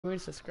We're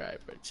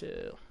subscriber,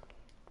 chill.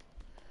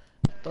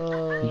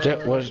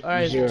 Jet was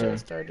Alright, your. Jet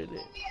started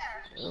it.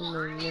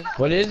 Yeah.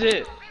 What is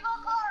it?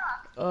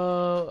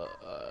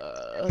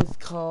 It's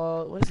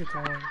called, what is it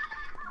called?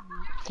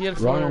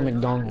 Ronald PS4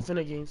 McDonald.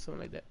 Infinite Game,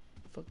 something like that.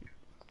 Fuck it.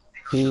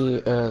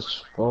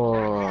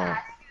 PS4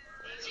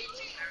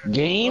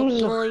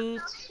 games. Okay,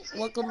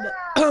 welcome back.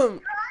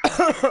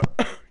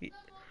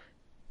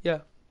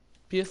 Yeah,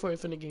 PS4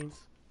 Infinite Games.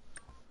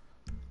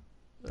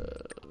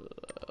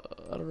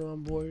 I don't know,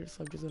 I'm bored, so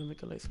I'm just gonna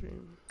make a live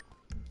stream.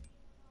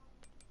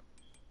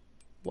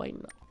 Why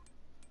not?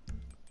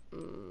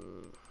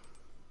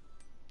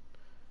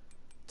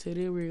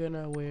 Today we're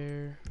gonna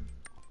wear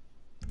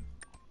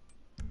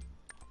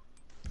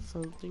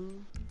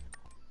something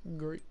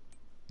great.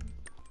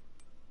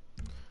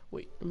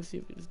 Wait, let me see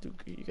if this do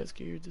great. You guys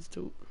can hear this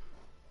too.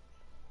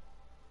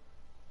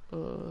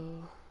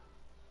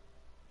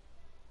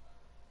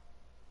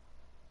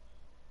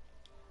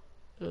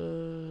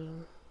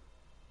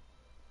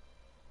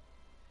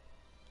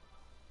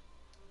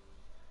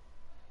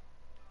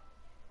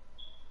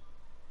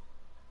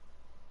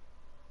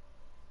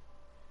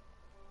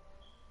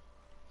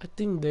 I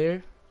think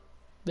there.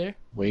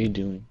 What are you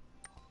doing?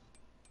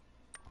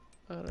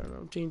 I don't know.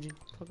 I'm changing.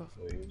 Fuck off.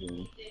 What are you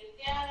doing?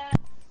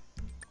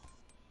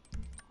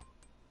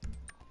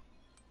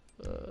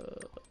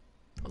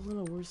 I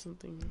wanna wear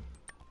something.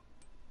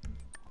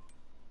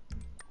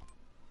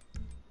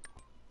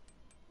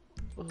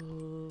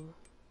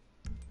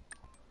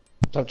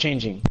 Stop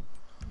changing.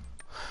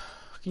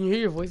 Can you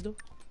hear your voice though?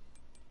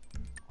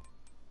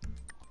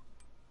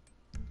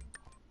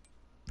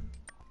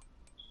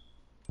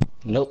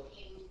 Nope.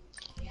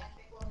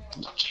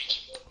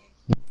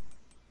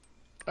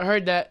 I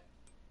heard that.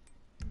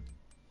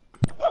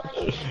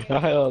 Oh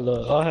hell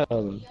no. Oh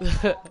hell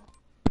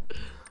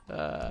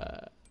no.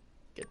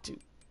 Get to.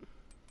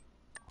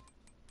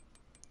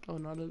 Oh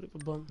no, I look like a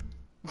bum.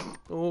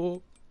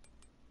 Oh.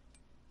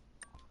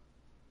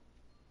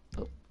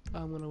 Oh,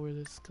 I'm gonna wear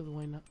this, cause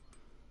why not?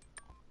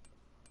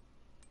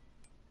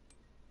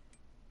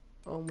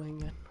 Oh my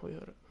god, wait,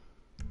 hold up.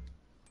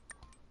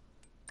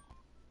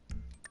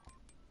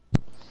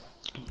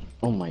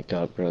 Oh my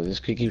god, bro. This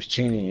kid keeps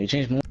changing. You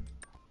change more.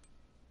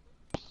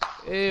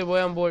 Hey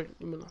boy, I'm bored.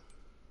 Leave me alone.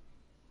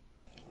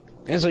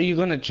 And so you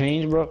gonna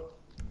change, bro?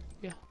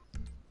 Yeah.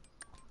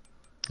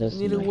 That's I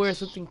need nice. to wear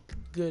something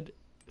good.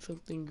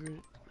 Something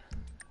good.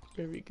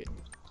 Very good.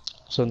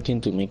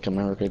 Something to make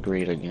America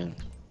great again,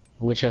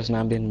 which has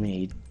not been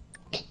made.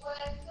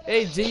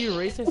 Hey, Jay, you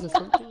racist or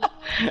something?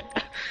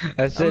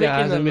 I said it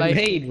hasn't been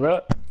made, bro.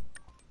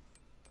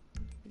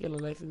 You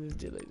gotta license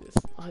this Jay like this.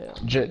 Oh,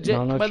 yeah.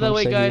 Donald by the Trump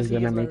way, said guys, he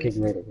was he is gonna not make it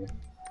racist. great again.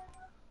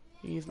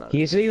 He's not.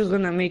 He said he was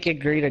gonna make it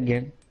great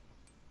again,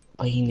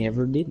 but he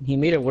never did. He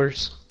made it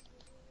worse.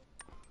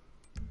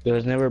 It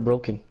was never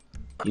broken.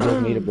 He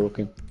just made it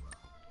broken.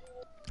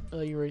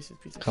 You racist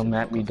piece of shit. Come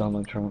at me,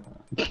 Donald Trump.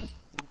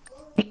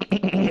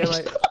 Yeah,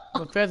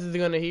 my friends are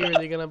gonna hear it.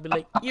 They're gonna be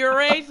like, "You're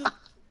racist."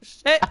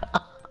 Shit.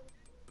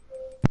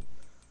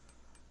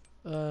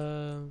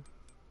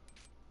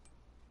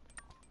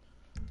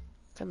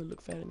 Kind of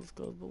look fat in this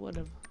clothes, but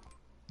whatever.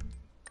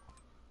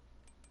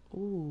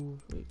 Ooh,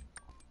 wait.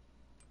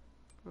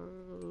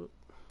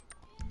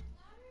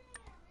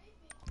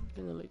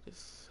 Kinda like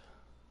this.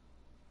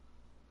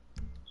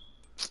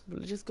 But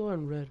let's just go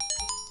in red.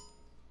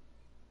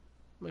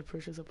 My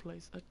precious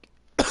applies. Okay.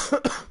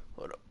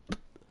 Hold up.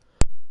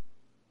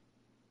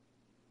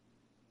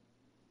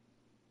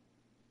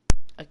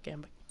 I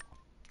can't.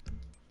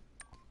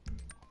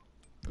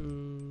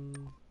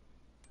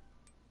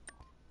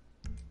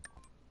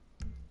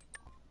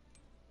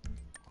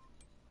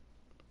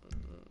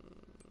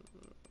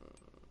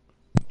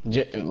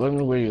 Let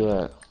me where you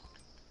at.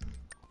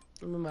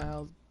 I'm in my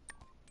house,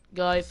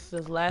 guys.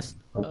 Since last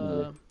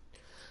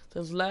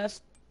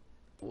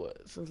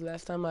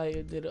time I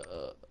did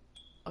a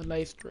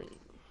live stream.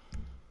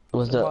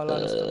 What's About a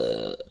lot of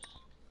that?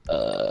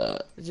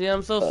 stuff. Jay,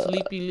 I'm so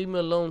sleepy. Leave me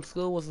alone.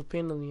 School was a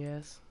pain in the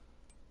ass.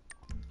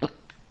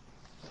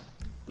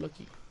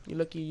 You're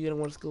lucky you didn't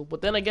want to school.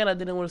 But then again, I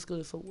didn't want to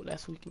school so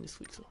last week and this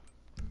week.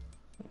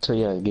 So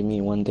yeah, give me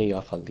one day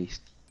off at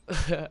least.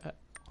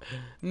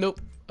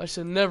 Nope, I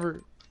should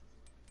never.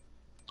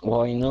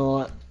 Well, you know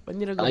what?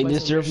 I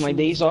deserve my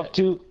days off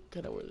too.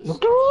 Gotta wear this.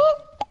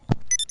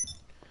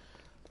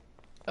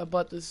 I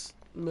bought this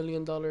 $1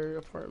 million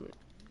apartment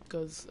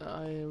because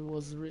I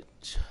was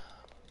rich.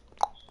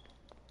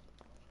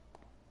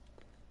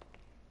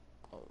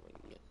 Oh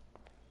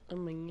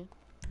my god.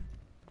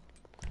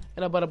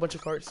 And I bought a bunch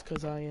of cards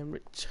because I am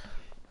rich.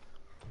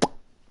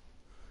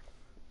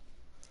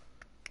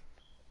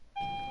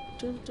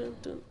 Dun, dun,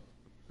 dun.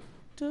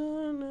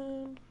 Dun,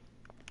 dun.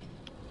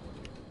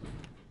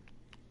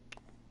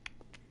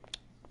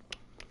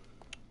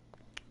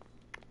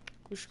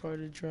 Which card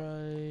to try?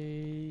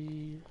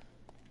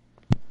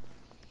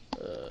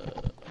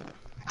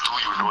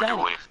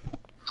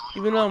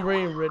 Even though I'm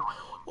wearing red.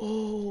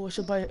 Oh, I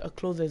should buy a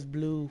clothes that's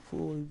blue,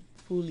 fully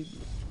blue.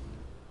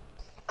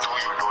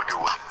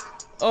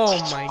 Oh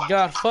my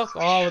god, fuck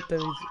all with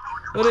them.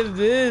 What is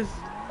this?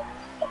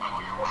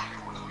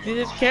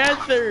 This is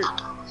cancer.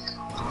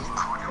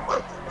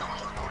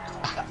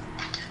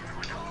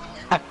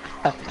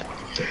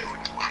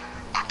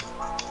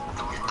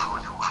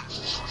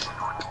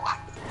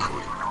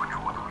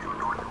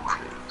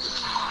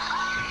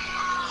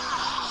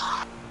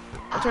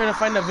 I'm trying to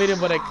find a video,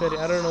 but I couldn't.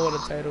 I don't know what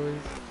the title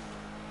is.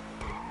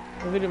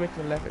 The video makes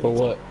me laugh. For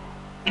what?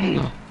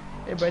 Hey,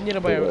 but I need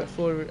to buy a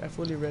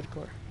fully red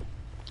car.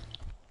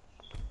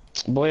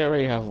 Boy, I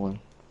already have one.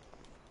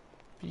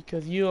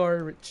 Because you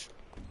are rich.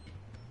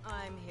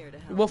 I'm here to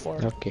You help. both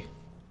are. Okay.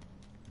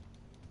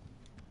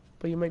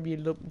 But you might be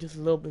just a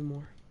little bit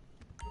more.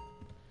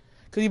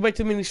 Because you buy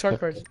too many shark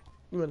cards.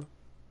 Well,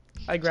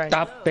 I grind.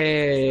 Stop Like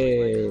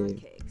it.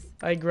 hotcakes.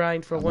 I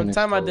grind for I'm one gonna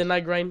time. I close. did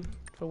not grind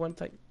for one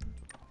time.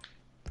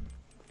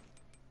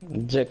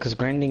 Yeah, cause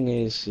grinding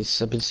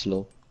is a bit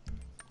slow.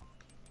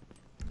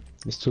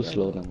 It's too Yeah,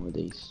 slow no.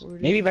 nowadays. Where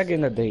it Maybe is. back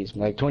in the days,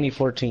 like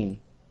 2014.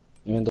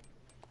 Even though.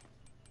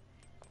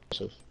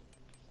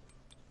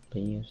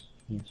 But yes,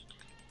 yes.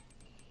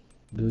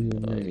 Do you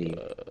know the?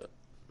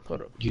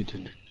 Hold up. You do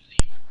not know the.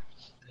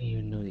 Do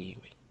you know the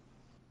way?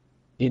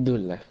 You do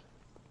left.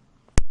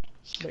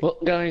 Wait. Well,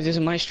 guys, this is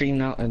my stream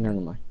now, and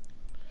never mind.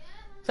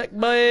 It's like,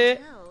 boy,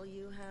 Well,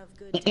 you have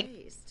good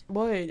taste.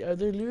 boy, are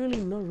there literally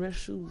no red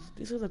shoes?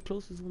 These are the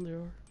closest one there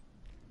are.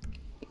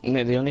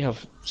 No, they only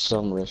have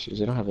some rushes.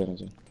 They don't have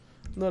anything.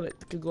 No, that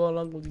could go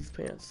along with these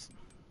pants.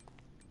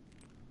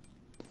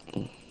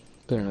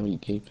 Better not be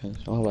gay pants.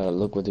 Oh wow,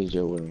 look what these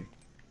are wearing.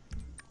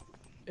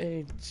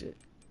 Hey, shit.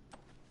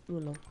 You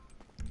know,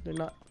 they're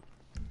not.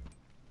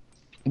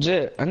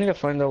 Jet, I need to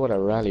find out what a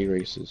rally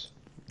race is.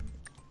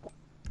 I'm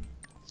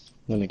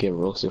gonna get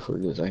roasted for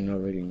this. I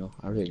already know.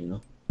 I already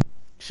know.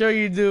 Sure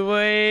you do,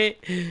 boy.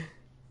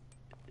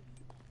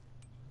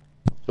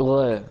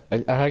 What?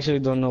 I actually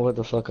don't know what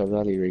the fuck a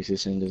rally race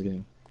is in this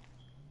game.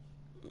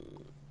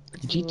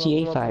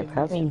 GTA 5,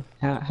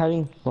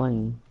 having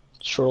fun,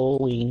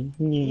 trolling.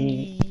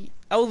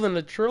 I was in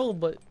a troll,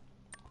 but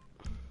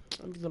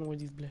I'm just gonna wear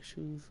these black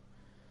shoes.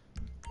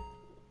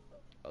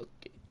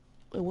 Okay.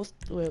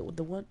 Wait,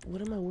 the what?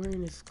 What am I wearing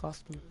in this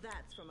costume?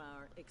 That's from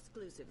our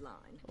exclusive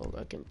line. Oh,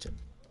 I can check.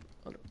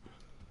 Hold up.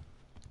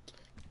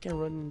 I can't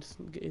run.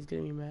 It's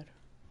getting me mad.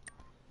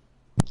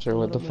 Sir,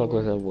 what the fuck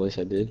was that voice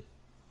I did?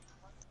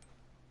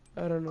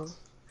 I don't know.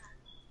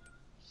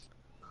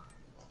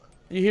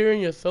 You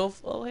hearing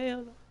yourself? Oh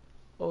hell no.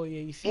 Oh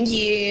yeah, you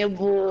see. Yeah,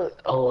 but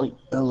I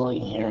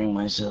like hearing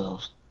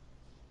myself.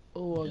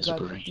 Oh, I That's got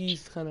great.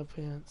 these kind of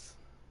pants.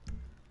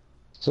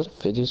 Is that a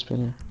fidget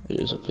spinner? It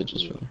is a fidget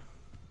spinner.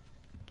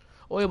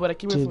 Oh yeah, but I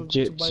came here to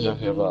Dude, buy the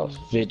talking about blue.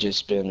 fidget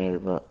spinner,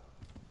 bro.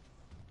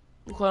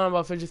 I'm calling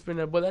about fidget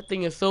spinner, but that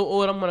thing is so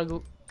old. I'm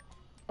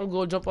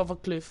gonna jump off a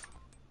cliff.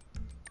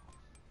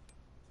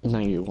 No,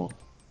 you won't.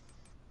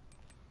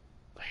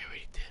 I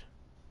already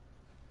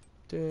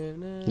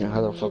did. Yeah,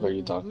 how the fuck are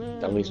you talking?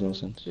 That makes no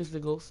sense. It's the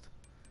ghost.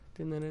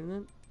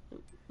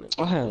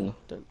 Oh hell no.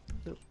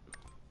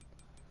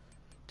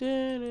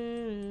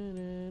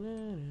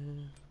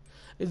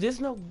 Is this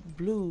not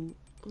blue?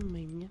 Oh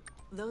man,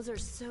 Those are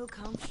so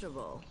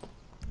comfortable.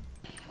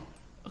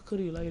 how could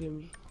you lie to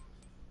me?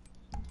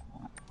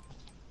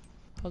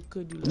 How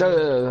could you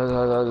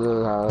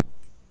lie?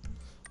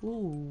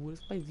 Ooh,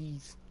 let's buy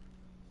these.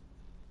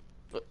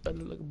 I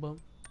look like a bum.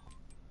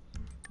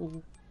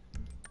 Ooh,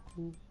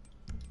 ooh,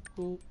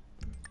 ooh.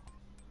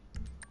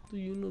 Do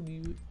you know the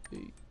way?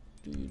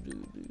 Do you know the way?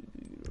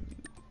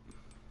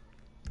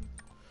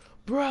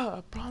 Bruh,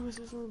 I promise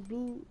it's not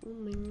blue. Oh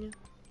man.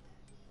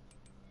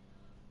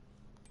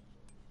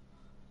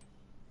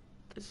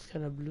 This is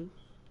kind of blue.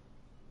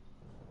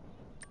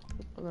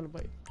 I'm gonna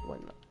buy it. Why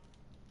not?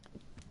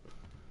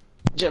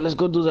 Yeah, let's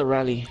go do the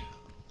rally.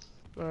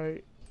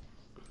 Alright.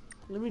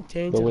 Let me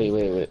change But it.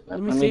 wait. Let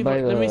me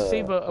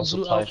save a blue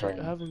supplies outfit. right I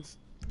now. haven't.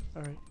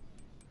 Alright.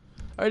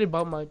 I already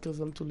bought mine because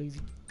I'm too lazy.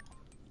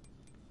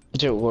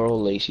 Yeah, we're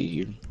all lazy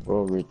here. We're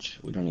all rich.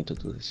 We don't need to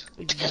do this.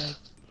 Exactly.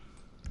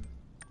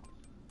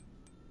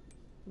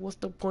 What's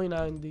the point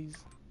on these?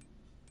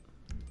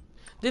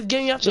 This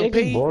game you have to Jake,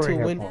 pay boring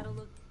to at win. home. That'll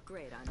look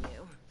great on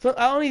you. So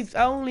I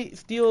only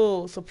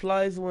steal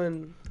supplies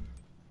when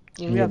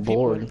we You're have people.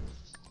 bored.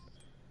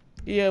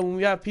 Yeah, when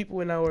we have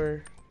people in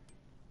our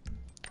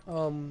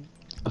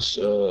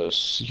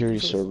Security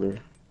server.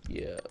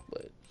 yeah,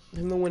 but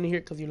there's no one here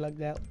because you like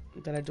that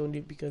I joined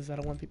it because I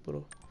don't want people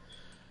to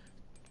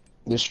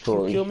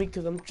Destroy. kill me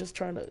because I'm just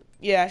trying to.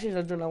 Yeah, actually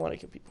I do not want to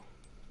kill people.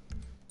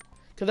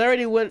 Cause I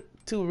already went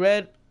to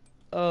red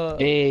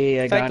Hey,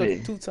 I got cycle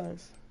it. 2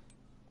 times.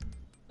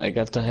 I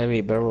got the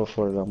heavy barrel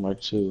for the Mark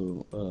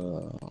II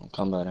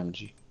combat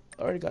MG.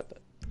 I already got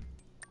that.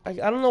 I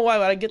don't know why,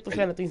 but I get those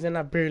kind of things and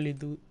I barely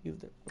do use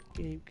them.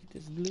 Okay, get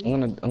this blue.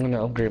 I'm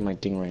gonna upgrade my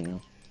thing right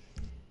now.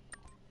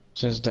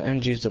 Since the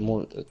MG is the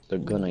most, they're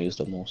gonna use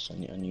the most. I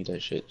need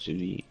that shit to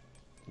be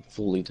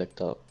fully decked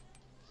up.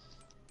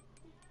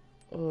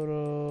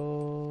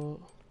 Cause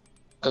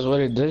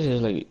what it does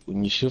is like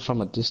when you shoot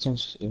from a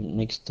distance, it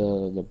makes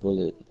the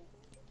bullet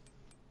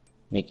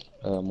make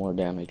more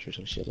damage or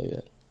some shit like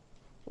that.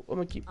 I'm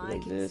gonna keep it I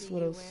like can this. see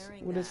What you else?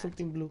 wearing What is that.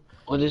 something blue?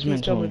 What this man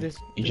Please tell told me me, this.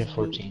 age This of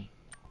blue. 14.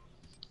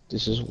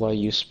 This is why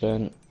you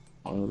spend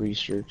on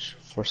research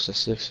for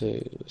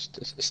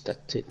statistics.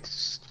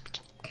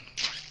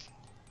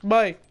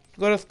 Bye.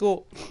 Go to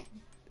school.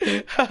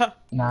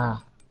 Nah,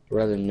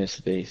 rather miss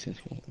base.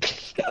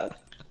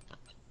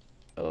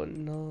 Oh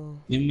no.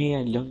 Leave me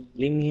alone.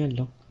 Leave me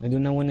alone. I do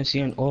not want to see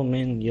an old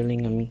man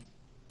yelling at me.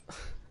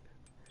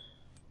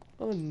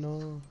 Oh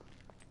no.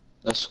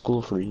 That's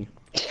school for you.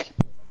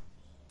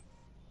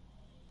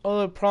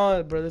 Oh, the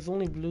prawn, bro. There's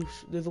only blue.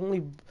 There's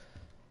only.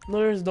 No,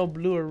 there's no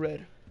blue or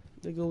red.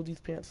 They go with these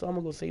pants. So I'm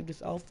gonna go save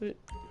this outfit.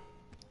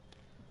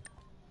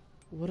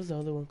 What is the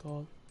other one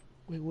called?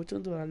 Wait, which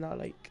one do I not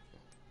like?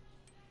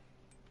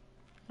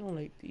 I don't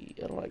like the.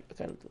 I don't like the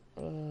kind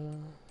of.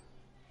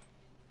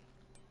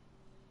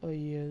 Oh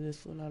yeah,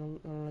 this one. I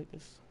don't like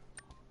this.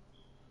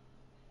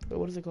 Wait,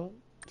 what is it called?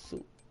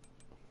 Suit.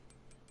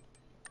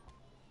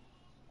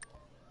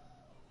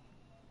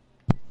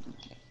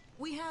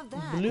 We have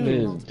that Blue. in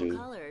This multiple dude.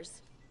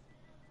 colors.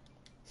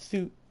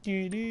 Suit.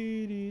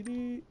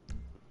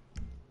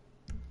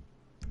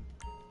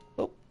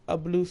 Oh, a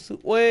blue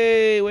suit.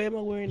 Wait, am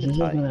I wearing the This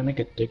is tie? gonna make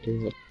a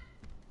thicker.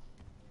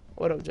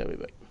 What up, Jimmy?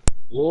 Back.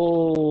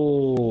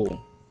 Whoa.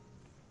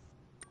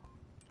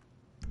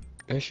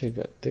 That shit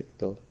got thick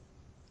though.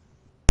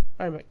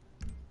 Alright, Mike.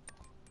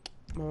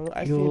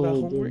 I see Yo, about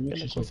dude, homework, makes and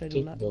you of so course I do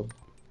thick not. though.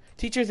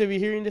 Teachers, if you're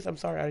hearing this, I'm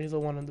sorry. I just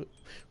don't want to do it.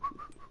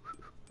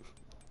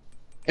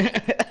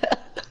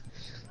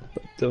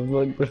 What the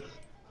fuck,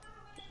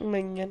 bro?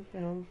 Man,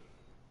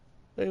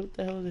 wait, what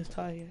the hell is this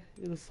tie?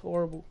 It was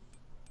horrible.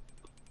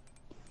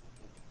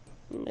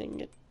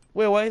 Man,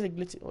 wait, why is it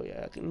glitching? Oh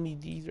yeah, I can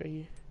need these right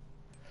here.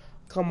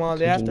 Come on,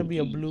 there has to be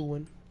a blue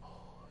one. Thanks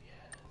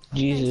for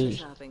Jesus.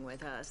 shopping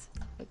with us.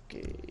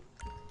 Okay.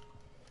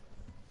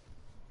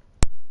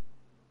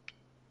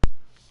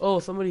 Oh,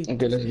 somebody.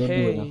 Okay, let's go do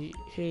it now.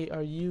 Hey,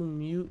 are you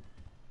mute?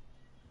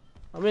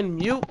 I'm in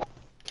mute.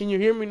 Can you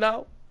hear me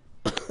now?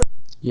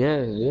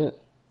 Yeah.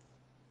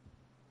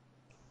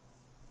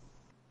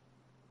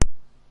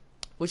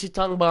 What you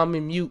talking about? I'm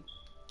in mute.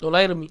 Don't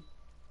lie to me.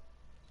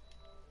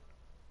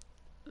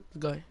 This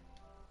guy.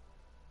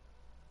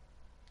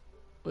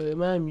 Wait,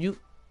 am I in mute?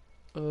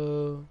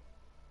 Can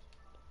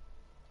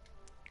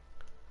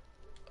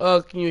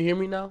you hear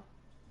me now?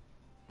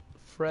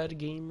 Fred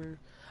Gamer.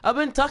 I've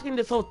been talking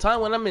this whole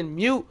time when I'm in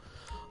mute.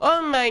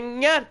 Oh my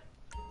god.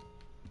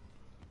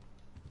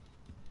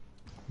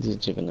 This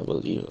is even a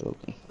believe it.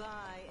 Okay.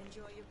 Bye.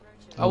 Enjoy your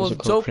purchase. I was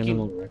What's it called?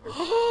 Criminal joking. record.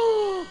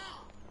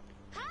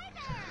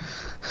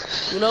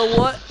 You know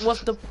what?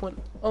 What's the point?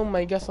 Oh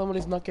my god,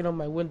 somebody's knocking on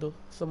my window.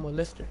 Some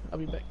molester. I'll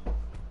be back.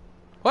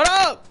 What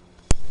up?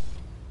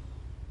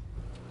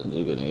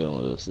 They're gonna get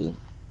on this.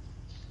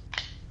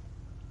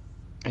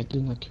 I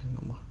do not care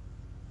no more.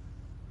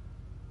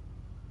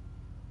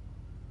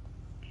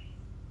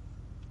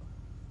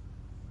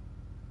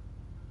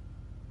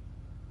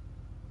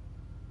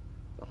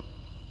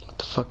 What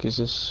the fuck is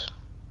this?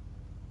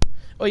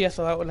 Oh yeah,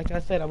 so like I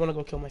said, I want to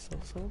go kill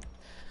myself. So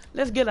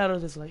let's get out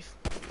of this life.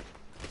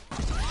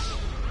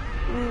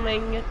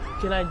 Man,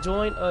 can I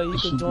join? You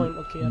can join.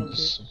 Okay, I don't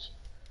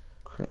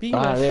care. Be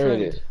my there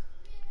friend. it is.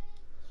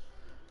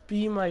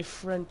 Be my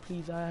friend,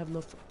 please. I have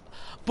no.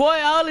 Boy,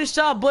 I only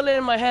shot a bullet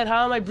in my head.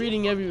 How am I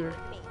bleeding everywhere?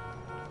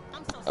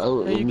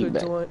 Oh, Hey, you me could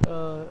back. join.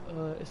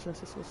 It's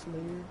Francisco Slayer.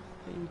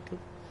 There you go.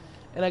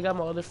 And I got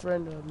my other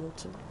friend,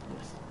 Milton.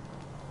 Yes.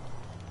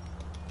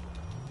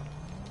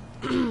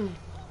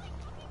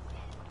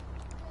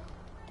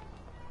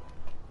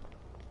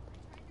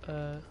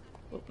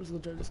 Let's go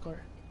drive this car.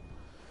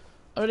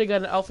 I already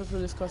got an outfit for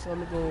this car, so I'm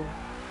gonna go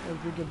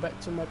and bring it back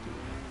to my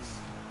place.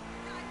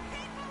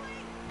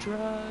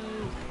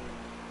 Drive.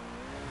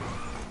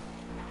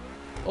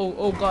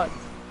 Oh god.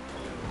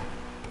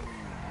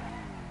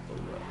 Oh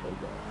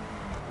god.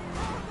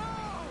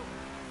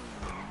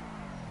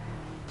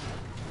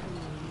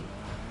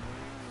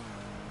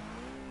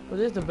 Well,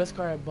 this is the best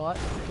car I bought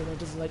because I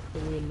just like the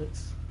way it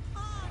looks.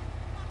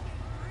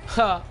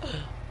 Ha!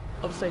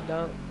 Upside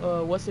down.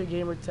 What's your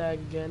gamer tag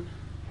again?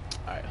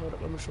 Alright, hold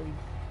up, let me show you.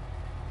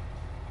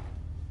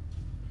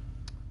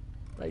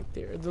 Right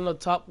there. It's on the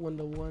top one,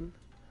 the one.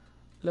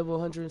 Level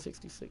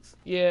 166.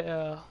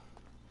 Yeah.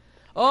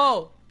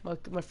 Oh!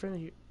 My friend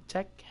here.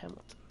 Jack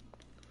Hamilton.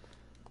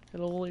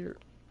 Hello there.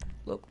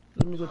 Look,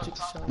 let me go take a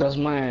shower.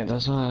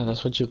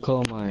 That's what you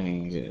call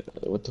my,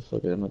 what the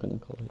fuck am I gonna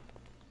call it?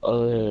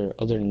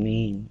 Other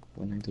name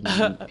when I do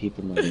not meet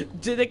people my name.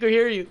 They could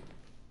hear you.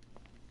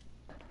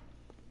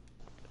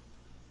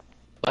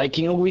 I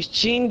can always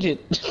change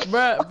it.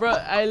 Bruh,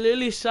 I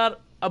literally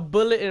shot a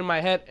bullet in my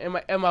head and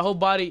my whole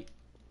body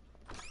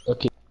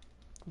Okay,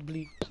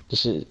 bleed.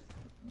 this is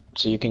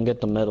so you can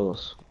get the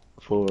medals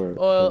for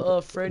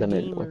Fred the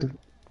Gamer.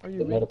 Are you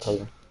the medal rich?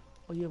 color.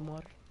 Oh, you're a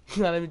mod.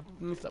 Nah, let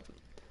me stop.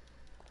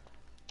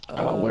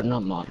 We're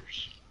not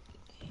modders.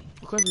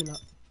 Of course we're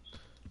not.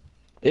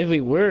 If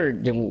we were,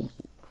 then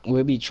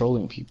we'd be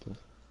trolling people.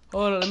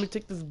 Hold on, let me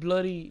take this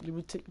bloody. Let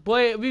me take.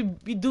 Boy, we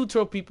do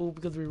troll people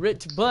because we're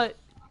rich, but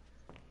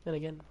then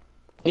again,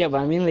 Yeah,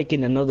 but I mean like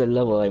in another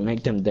level, like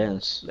make them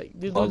dance like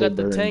this while dude they got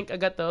the burn. tank, I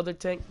got the other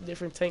tank,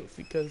 different tanks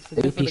because for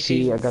different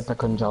APC, I got occasions. the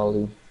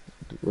Kanjali.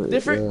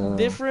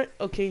 Different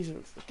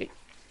occasions. Okay.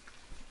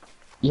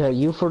 Yeah,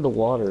 you for the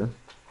water.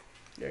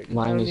 There you go. I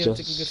Mine don't is need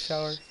to take a good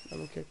shower. just. I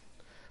don't care.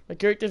 My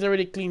character's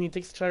already clean. He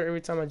takes a shower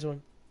every time I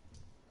join.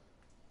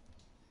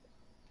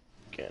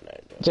 Can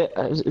I do?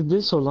 It's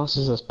been so long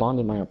since I spawned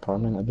in my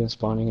apartment. I've been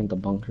spawning in the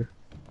bunker.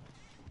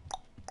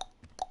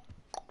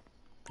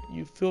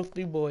 You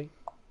filthy boy.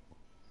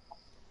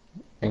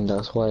 And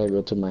that's why I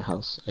go to my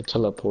house. I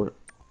teleport.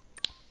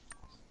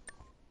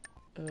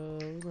 We're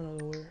gonna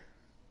go where?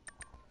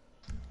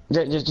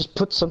 Yeah, just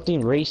put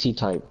something racy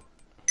type.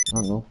 I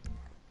don't know.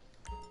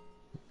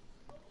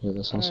 Yeah,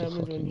 that sounds so Alright,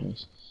 I'm fucking enjoying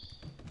nice.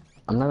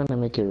 I'm not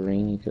gonna make it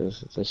rainy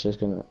because it's just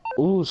gonna.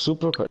 Ooh,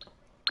 super cut.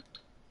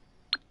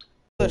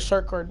 the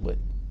shark card, but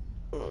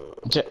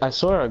I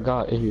swear to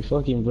God, if you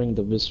fucking bring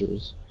the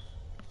visitors.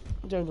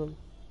 Jordan.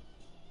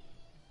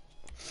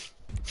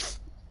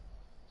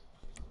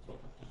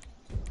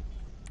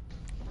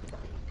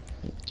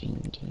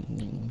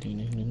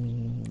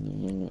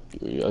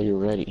 Are you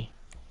ready?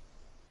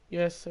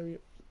 Yes, sir.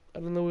 I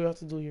don't know what we have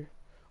to do here.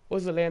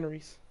 What's the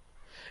Lanneries?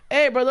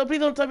 Hey, brother, please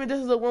don't tell me this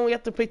is the one we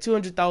have to pay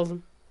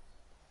 200,000.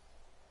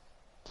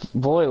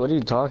 Boy, what are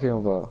you talking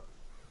about?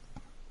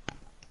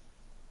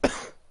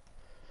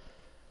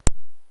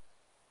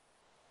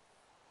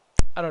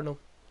 I don't know.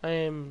 I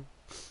am.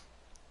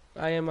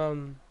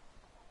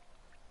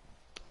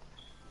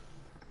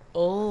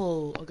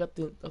 Oh, I got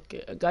the.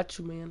 Okay, I got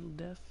you, man.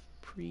 Death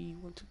pre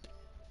 1, 2, 3.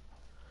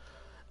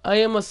 I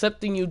am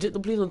accepting you.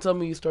 Just please don't tell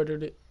me you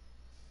started it.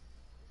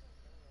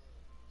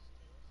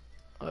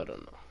 I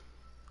don't know.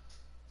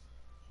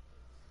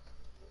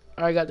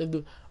 I got to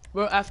do,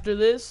 bro. After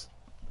this,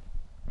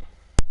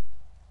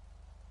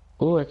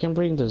 Oh, I can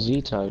bring the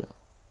Z type.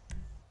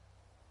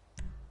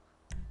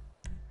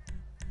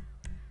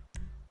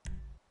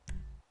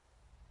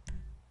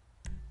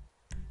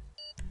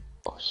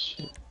 Oh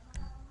shit.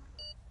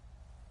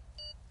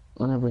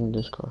 I'm gonna bring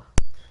this car.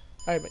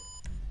 all right, mate.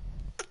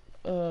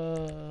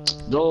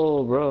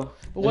 No, bro. But I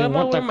why didn't am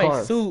I want wearing that my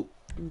car. suit?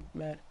 I'm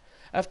mad.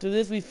 After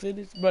this, we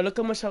finish, bro. Look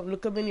how much.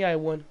 Look how many I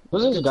won.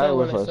 Who's You this can guy tell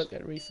when with I us? suck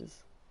at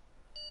races.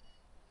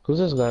 Who's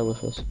this guy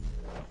with us?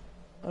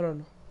 I don't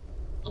know.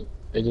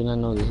 I did not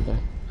know this guy.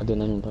 I did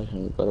not invite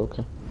him, but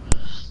okay.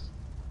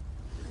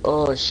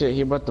 Oh shit,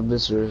 he brought the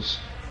visitors.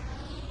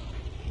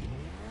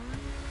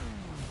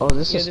 Oh,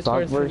 this Yeah, is this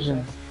car stock is really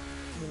version. fast.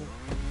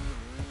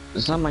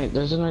 It's not my.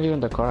 This is not even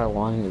the car I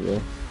wanted,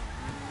 bro.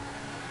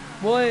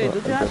 Boy, Well,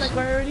 don't I you have guess that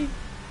car already?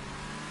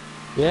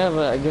 Yeah,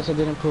 but I guess I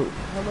didn't put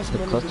How much the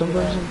money do custom you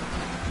version.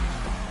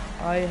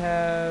 have? I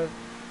have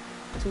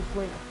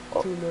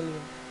 2.2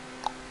 million.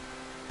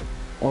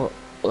 Well,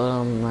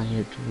 I'm not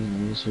here to win.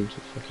 I'm just here to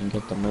fucking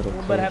get the metal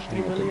But I cars. have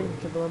 3 million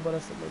because the one bought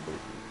us at my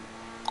birthday.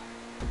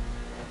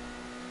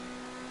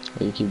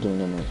 You keep doing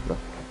that noise, bro.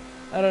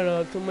 I don't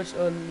know, too much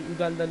on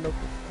Uganda no.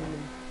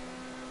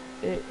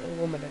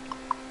 Oh my neck.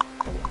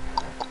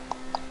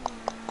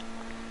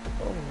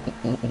 Oh,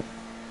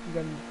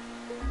 Uganda.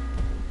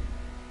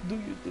 Do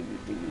you?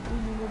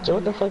 So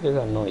what the fuck is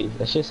that noise?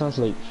 That shit sounds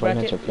like Five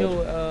Nights at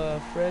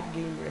Freddy's. Fred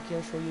Gamer, I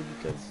can't show you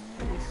because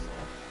it's...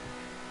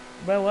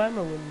 Bro, why am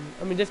I winning?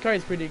 I mean, this car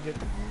is pretty good.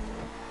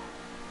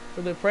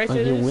 For the price Like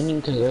it you're is... winning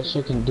because that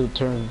shit can do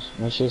turns.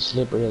 That shit's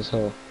slippery as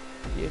hell.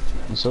 Yes,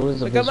 And so is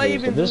the like, I'm not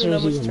visitors. The even doing that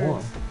visitors much even more.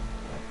 turns.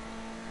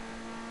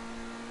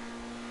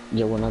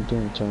 Yeah, we're not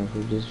doing turns.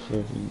 We're just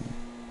fucking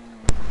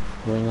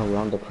going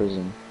around the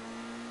prison.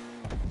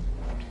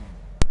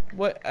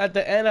 What, at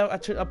the end, I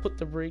put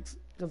the brakes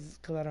because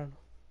I don't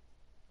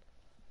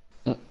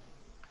know.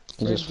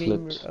 He Fred just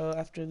Gamer, flipped.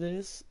 after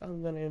this,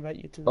 I'm gonna invite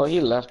you to this. Oh,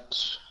 he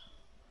left.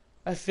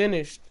 I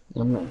finished.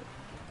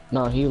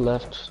 No, he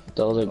left.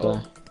 The other Oh.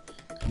 guy.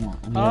 Come on,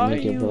 I'm How gonna are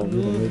make it, you bro. I'm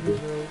gonna losing, make it.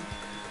 bro?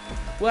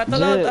 Well,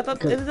 Yeah, I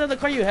thought, isn't that the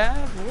car you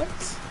have? What?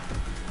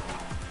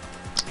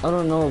 I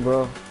don't know,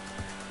 bro.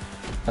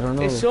 I don't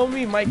know. It showed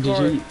me my Did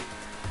car. you?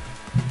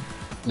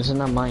 This is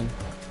not mine.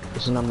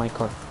 This is not my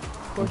car.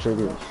 I'm sure it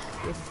is.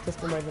 This is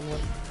customized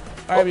one.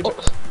 Alright,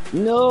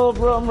 No,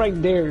 bro, I'm right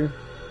there.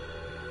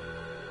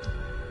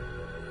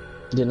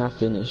 Did not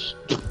finish.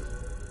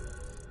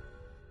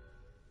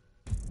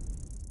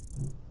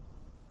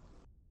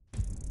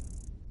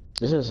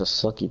 This is a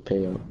sucky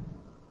payout.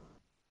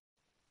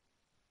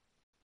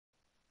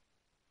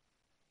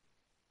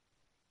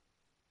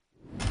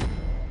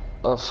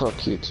 Oh,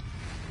 fuck you.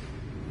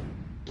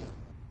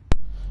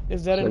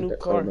 is that a Like new that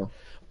car?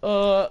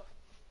 though.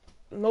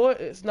 No,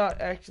 it's not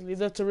actually.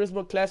 It's a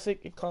Turismo Classic.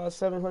 It costs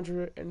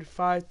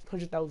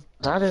 700,000.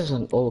 That is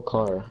an old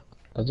car.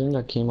 I think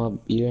that came up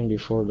even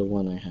before the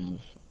one I have.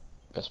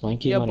 Cause mine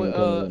came Yeah, out in but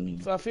gold.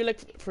 And so I feel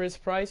like for its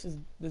price is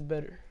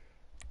better.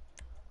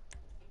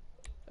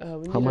 We how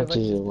need to much invite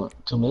is this it? dude.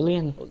 What? 2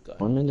 million? Oh god.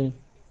 1 million?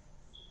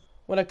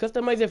 When I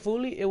customized it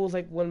fully, it was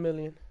like 1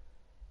 million.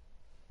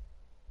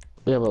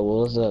 Yeah, but what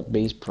was the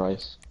base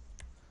price?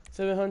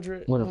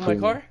 700 What a for my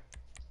premium. car.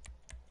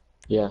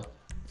 Yeah.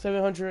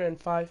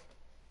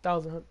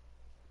 705,000.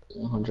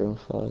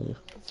 105.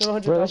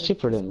 700,000. Bro, that's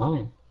cheaper than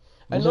mine.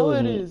 I Mine know was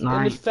it is,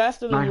 and it's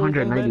faster than yours and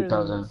better than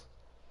 990,000. yours.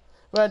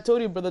 But I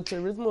told you, bro, the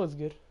Turismo is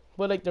good.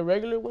 But like the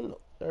regular one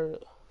or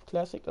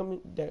classic, I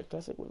mean, the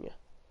classic one, yeah.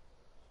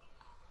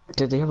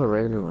 Did they have a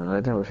regular one? I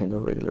never seen a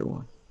regular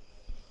one.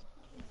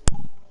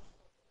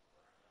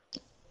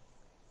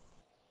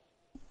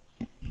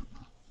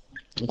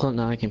 Well,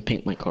 now I can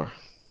paint my car.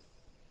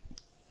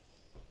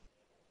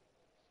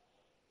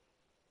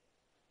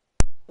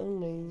 Oh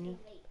man.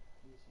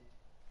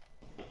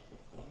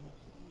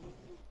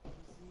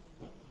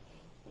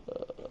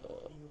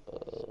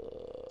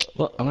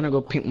 Well, I'm gonna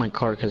go paint my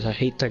car because I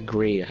hate that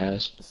gray it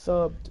has.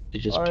 Subbed. It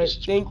just Alright, pisses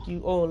me thank off.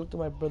 you. Oh, look at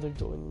my brother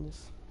joining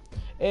this.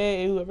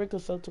 Hey, whoever can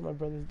sub to my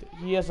brother,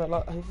 he has a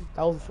lot, he has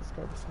 1,000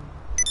 subscribers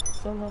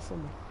somehow,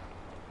 somehow.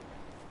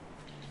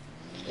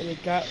 And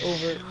it got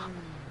over.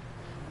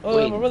 Oh,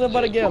 Wait, my brother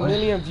about to get a what?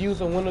 million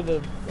views on one of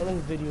his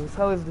videos.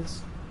 How is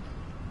this?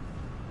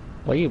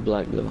 Why are you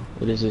black though?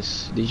 What is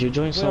this? Did you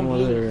join Wait, some I'm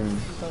blue. other?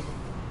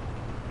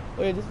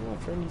 Oh yeah, this is my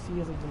friend. You see, he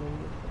has a Delaney.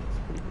 It's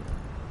pretty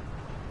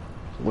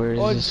good. Where is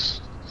Oh,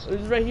 this?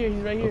 He's right here.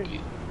 He's right here.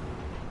 Okay.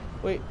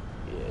 Wait.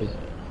 Yeah.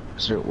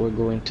 Sir, we're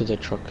going to the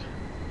truck.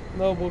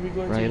 No, but we're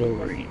going Right to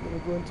over my, here. we're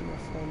going to my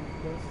friend.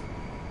 That's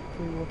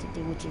who we want to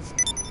do, which is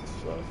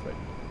right.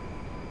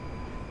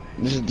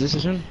 This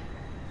is him?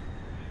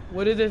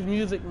 What is this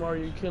music,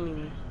 Mario? You're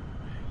killing me.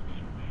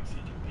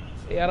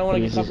 Hey, I don't want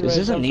to get copyrighted. Is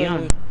this so a I'm trying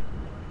neon?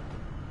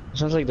 It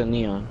sounds like the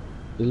neon.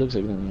 It looks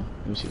like the neon.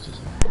 Let me see this.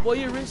 to- Boy,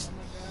 you're rich.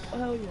 Oh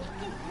hell yeah.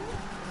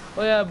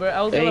 Oh yeah, bro.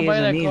 I was gonna Hey, buy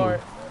it's a that neon. car.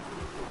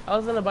 I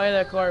was gonna buy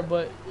that car,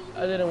 but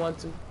I didn't want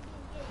to.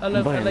 I I'm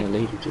love. I buying like. it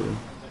later too.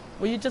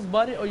 Well, you just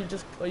bought it, or you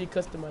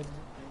customized it?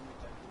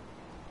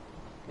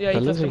 Yeah, you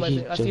It looks like customized he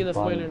it. I see the just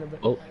bought spoiler it. in a bit.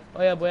 Oh,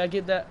 Oh yeah, boy, I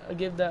give that a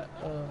 10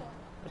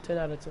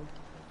 out of 10.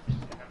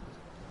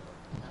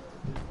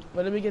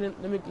 But let me get in.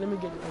 Let me get. I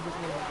just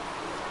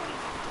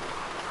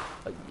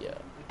wanna. Yeah.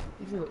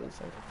 You see the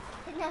inside.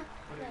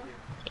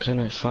 can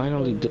I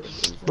finally do?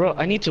 Bro,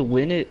 I need to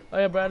win it. Oh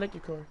yeah, bro, I like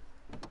your car.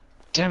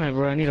 Damn it,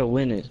 bro, I need to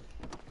win it.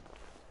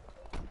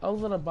 I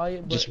was gonna buy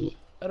it, but Just,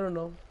 I don't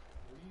know.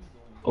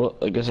 well,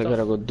 I guess I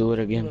gotta go do it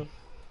You again. know.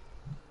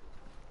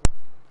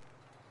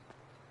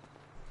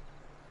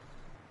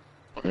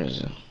 Where is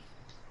it?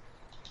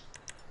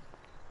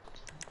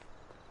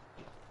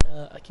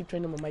 I keep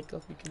turning my mic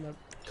off because my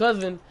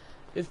cousin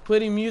is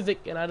putting music,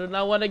 and I do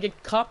not want to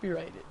get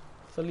copyrighted.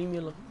 So leave me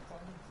alone.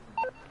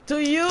 To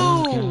you.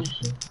 Oh, Oh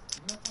gosh.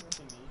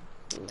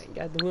 my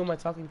God, who am I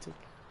talking to?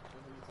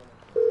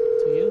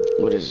 To you.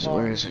 What is it? Oh.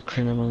 Where is it?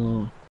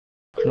 Criminal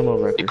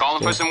record. You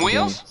calling for some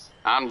wheels?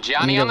 I'm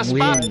Johnny on the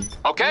spot.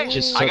 Okay,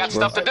 Just I got sucks,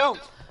 stuff to do.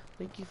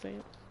 Thank you,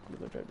 fam. I'm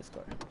gonna drive this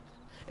car.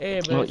 Hey,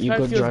 but No, if this you car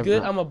go feels drive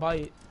good, that. I'm gonna buy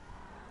it.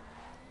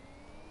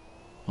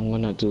 I'm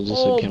gonna do this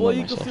Oh again boy, by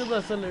you can myself. feel the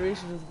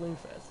acceleration is going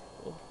fast.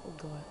 Oh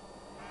God.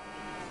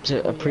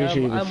 So, I'm pretty Yeah,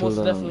 sure you I'm can feel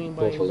most definitely both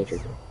buying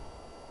electric. this.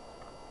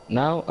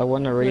 Now I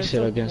wanna race it's it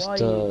so against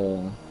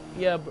quiet.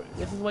 Yeah, bro.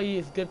 This is why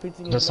it's good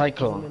painting The at night,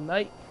 'cause Cyclone. in the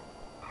night.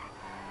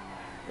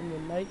 In the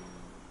night.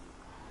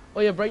 Oh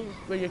yeah, bright.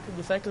 But your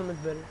Cyclone is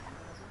better,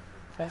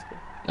 faster.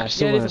 I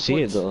still Yeah, it is wanna a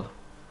see it Porsche. though.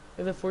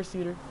 It's a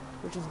 4-seater,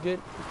 which is good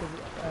because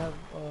I have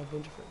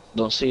bunch of friends.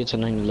 Don't see it's a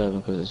 911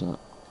 because it's not.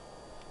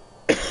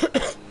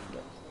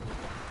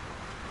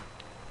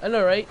 I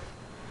know, right?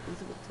 This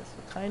is a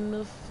Tesla, kind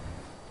of.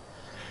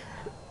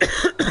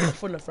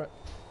 From the front.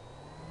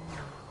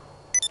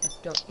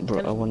 Bro,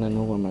 I wanna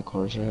know where my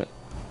cars are at.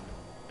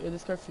 Yeah,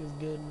 this car feels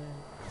good, man.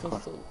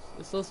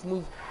 It's so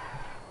smooth.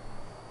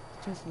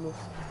 Too smooth.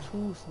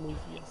 Too smooth,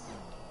 yes.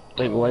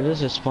 Like, why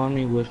does it spawn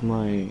me with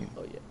my?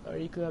 Oh yeah. Or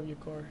you could have your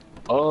car.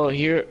 Oh,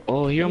 here are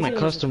Let me my see what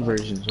custom this car-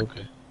 versions.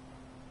 Okay.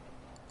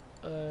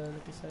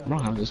 Like I said. I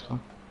don't have this car.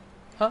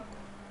 Huh?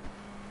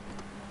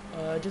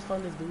 I just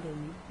found this dude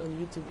on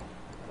YouTube.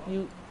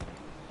 You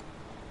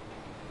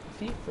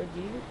see, Fred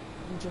Gator,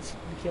 you just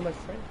became my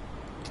friend.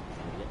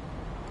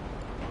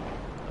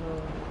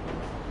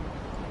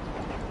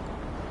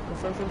 We're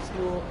friends from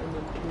school, and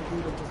then the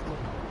dude that just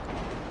left.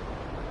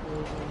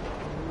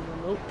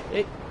 Nope.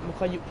 Hey, I'm gonna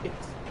call you it.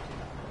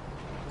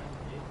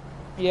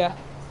 Yeah.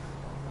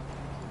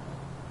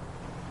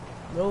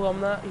 No, I'm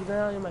not. He's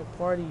not in my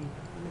party.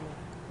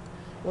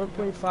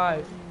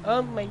 1.5.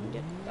 Oh my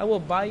God. I will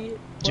buy it,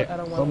 but I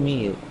don't want Call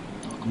me it.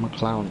 I'm a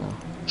clown now.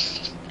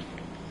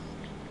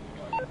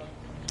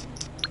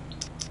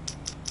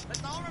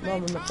 No,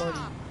 I'm in the party.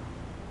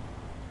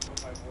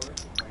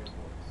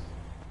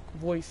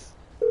 Voice.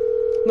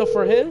 No,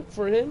 for him,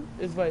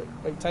 is by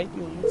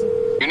typing on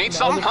YouTube. You need The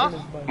something, other huh?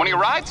 friend is by One of your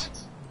rides?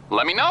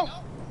 Let me know.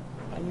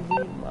 I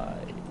need my.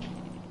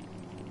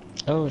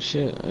 Oh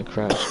shit! I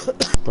crashed,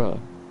 bro.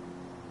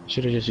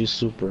 Should have just used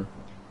super.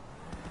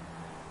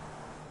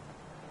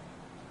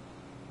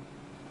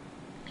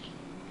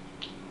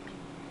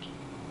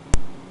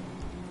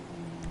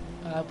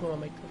 I put my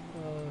makeup.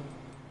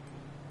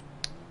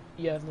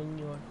 Yeah, it's the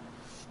new one.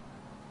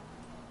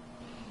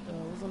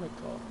 What's What's on the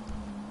car?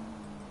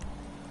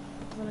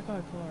 What's on the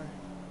car?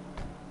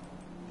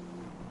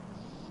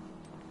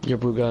 Your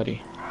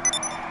Bugatti.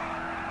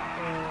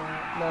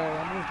 No,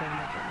 I'm just driving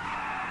that car.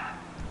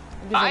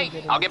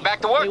 Aye, I'll get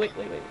back to work. Wait.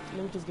 Let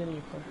me just get in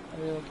your car. I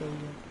mean, okay,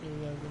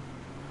 yeah, go.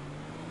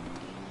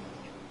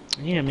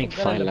 I need to make Got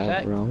in 5 the laps,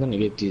 back. bro. I'm gonna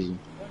get dizzy.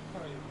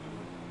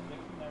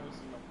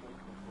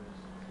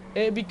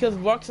 Because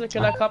Rockstar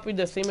cannot copy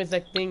the same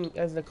exact thing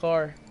as the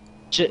car.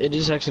 Shit, it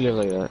is actually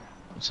like that.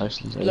 It's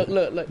actually like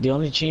that. Look. The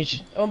only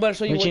change, I'm about to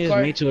show you only what changes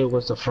car. made to it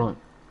was the front.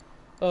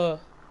 Hold up.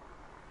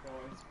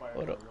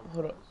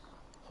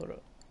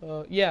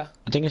 Yeah.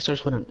 I think it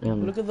starts with an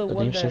M. Look at the I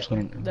one think it starts with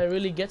an M. that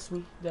really gets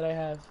me that I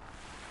have.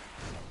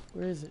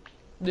 Where is it?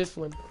 This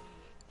one.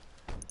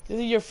 This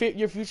is your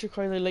future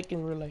car that I like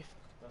in real life.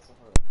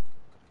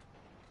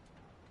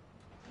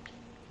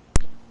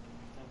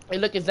 They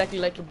look exactly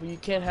like it, but you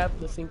can't have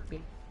the same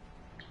thing.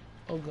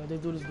 Oh god, they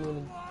do this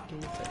dueling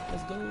game attack.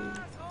 Let's go.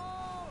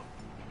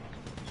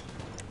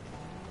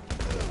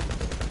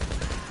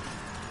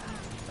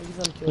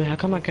 Wait, how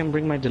come I can't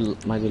bring my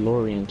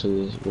DeLorean to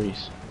this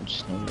race? I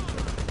just know it.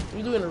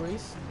 You doing a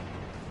race?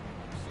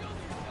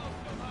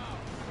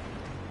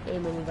 Hey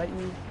man, invite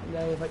me. And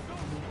I invite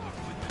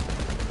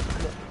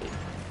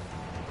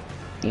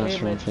you. Not Hey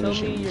sure man, I'm tell me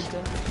finishing you're this.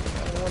 done. I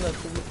don't wanna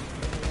do it.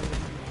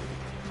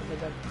 I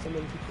got so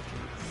many people.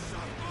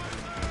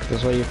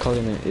 That's why you're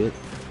calling it it.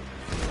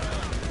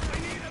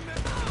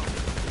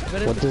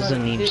 What does the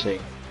name say?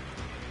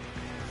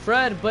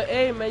 Fred, but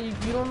hey man, you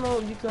don't know,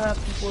 you can have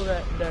people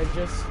that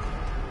just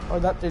are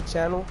not their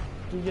channel,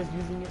 they're just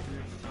using it.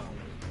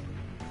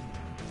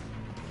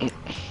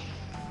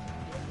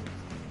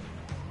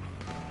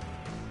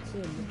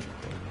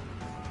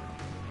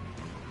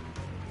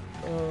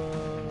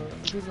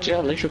 Yeah,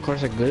 electric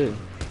cars are good.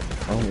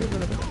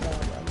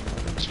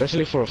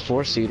 Especially for a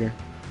 4-seater.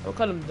 I'll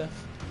call him deaf.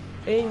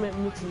 Hey man,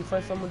 mix you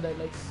find someone that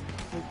likes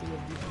thinking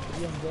of deep.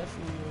 You have deaf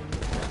and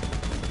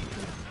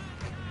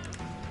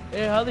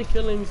hey, how they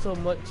killing me so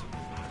much?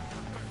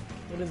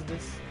 What is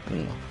this?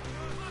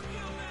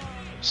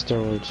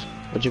 Steroids.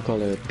 What you call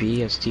it?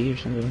 BST or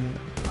something?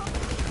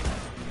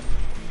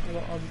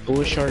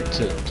 Bull shark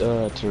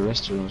to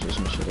restaurants or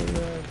some shit like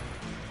that.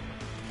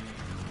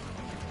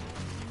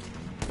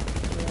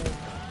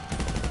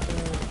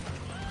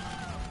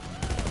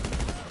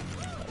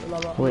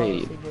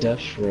 Wait, Death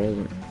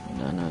Forever.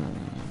 No.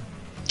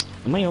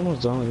 Am I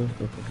almost done with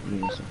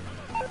this?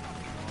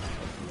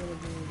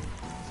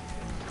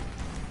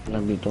 I'm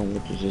not be done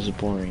with this. This is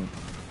boring.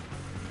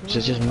 It's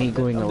just me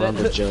going around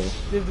the jail.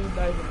 This dude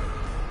died.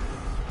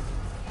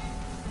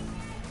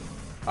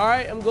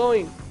 Alright, I'm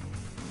going.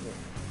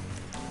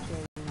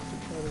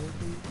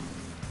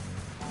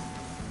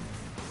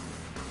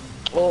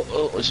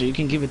 Oh, so you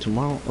can give it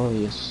tomorrow? Oh,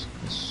 yes.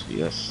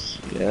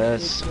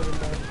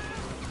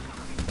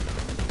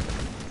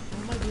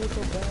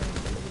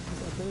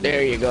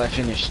 There you go, I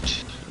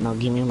finished. Now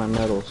give me my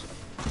medals.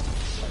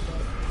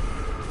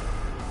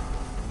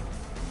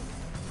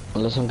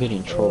 Unless I'm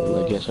getting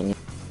trolled, I guess. I mean,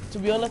 to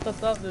be honest, I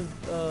thought this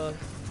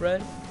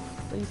Fred, I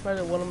think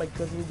Fred, one of my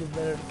cousins just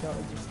better account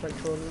and just start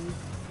trolling me.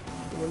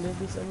 And when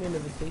they sent me an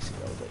invitation,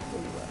 I was like,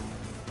 oh wow.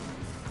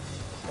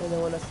 And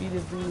then when I see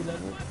this dude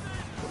level,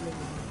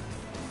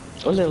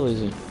 what level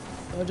is it?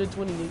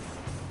 128.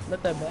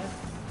 Not that bad.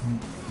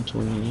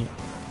 28.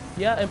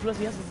 Yeah, and plus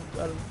he has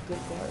a good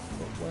car.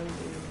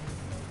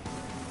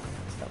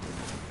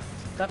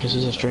 Stop. This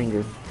is a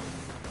stranger.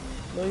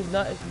 No, he's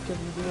not. It's because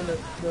he's doing the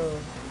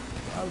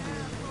I'll do it.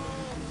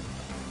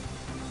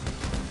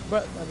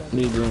 Bruh, my bad. What are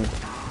you doing?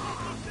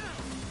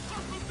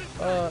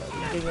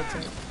 Big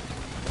attack.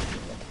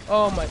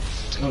 Oh my.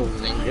 Oh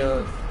my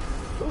god.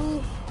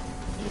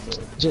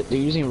 They're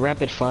using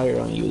rapid fire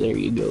on you. There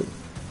you go.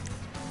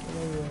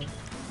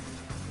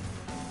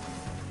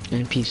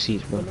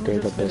 NPCs, bro. They're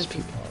the best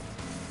people.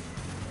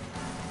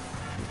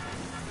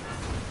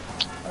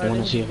 I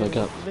want to see if I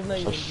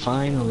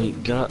finally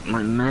got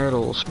my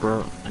medals,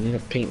 bro. I need to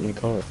paint my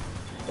car.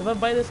 If I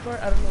buy this car,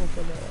 I don't know if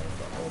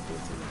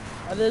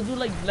I'll do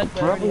like black,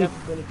 but I already have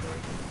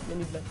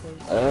many black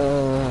cars.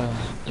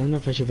 I don't know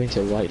if I should paint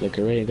it white. Like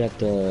I already got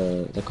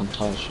the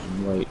Countach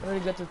in white. I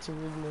already got the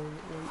Turismo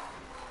white.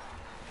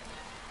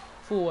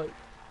 Full white.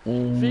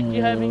 Think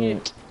you're having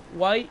it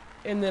white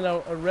and then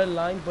a red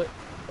line, but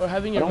or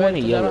having it red,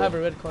 because I don't have a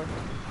red car.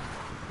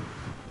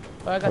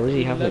 I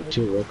already have like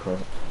 2 red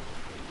cars.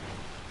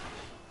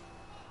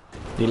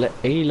 The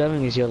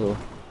 811 is yellow.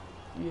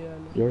 Yeah, I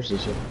know. Yours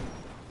is yellow.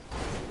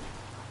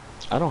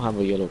 I don't have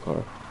a yellow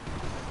car.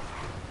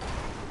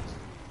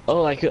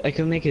 Oh, I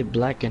could make it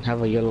black and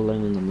have a yellow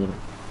line in the middle.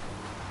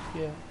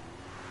 Yeah.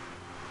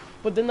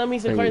 But then that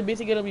means the car is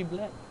basically gonna be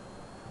black.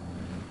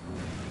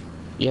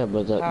 Yeah,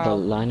 but the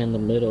line in the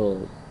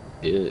middle,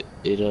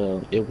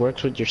 it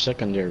works with your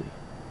secondary.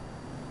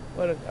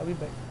 Wait, I'll be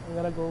back. I'm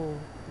gonna go.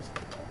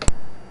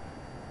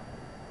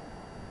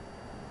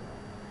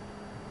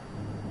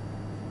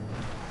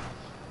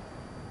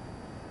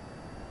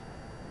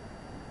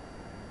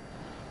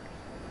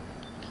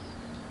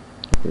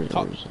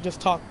 Talk.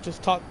 Just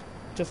talk.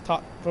 just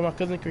talk, so my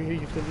cousin can hear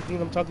you, because he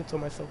thinks I'm talking to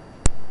myself.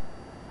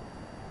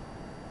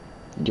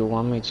 You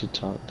want me to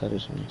talk? That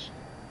is nice.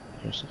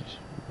 That's nice.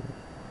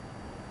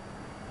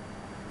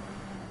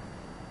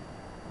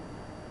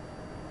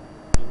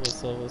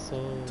 What's up, what's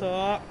up?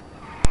 Talk.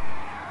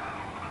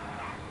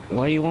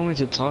 Why you want me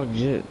to talk,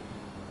 Jit?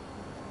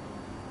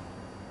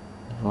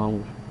 You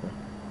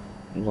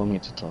want me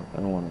to talk? I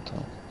don't want to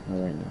talk.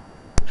 Not right now.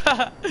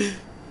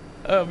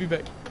 I'll be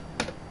back.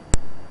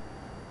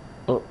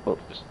 Oh, oh.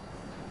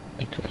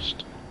 I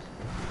crashed.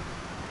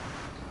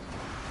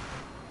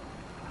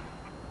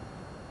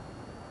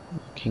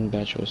 King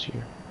Batch was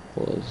here.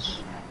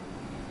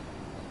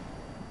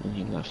 And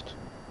he left.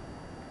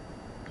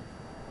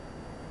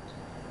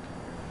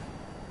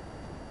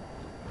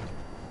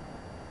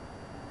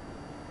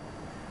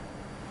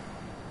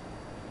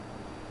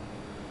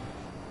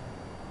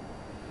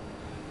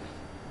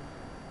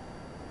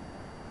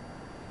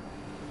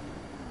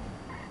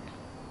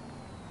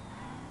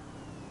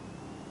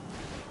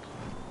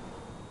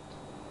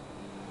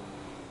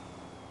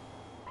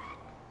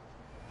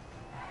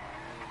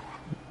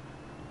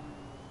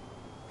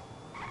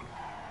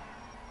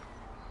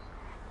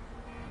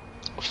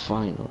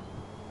 Final.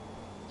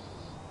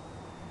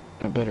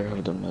 I better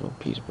have the metal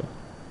piece, bro.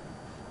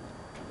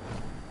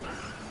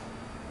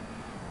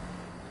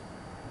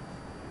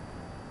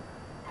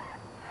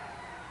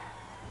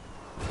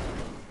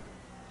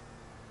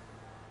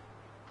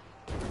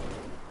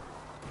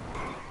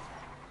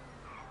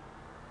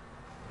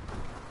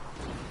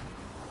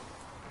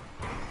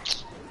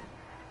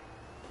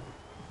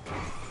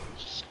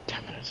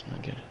 Damn it, it's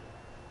not good.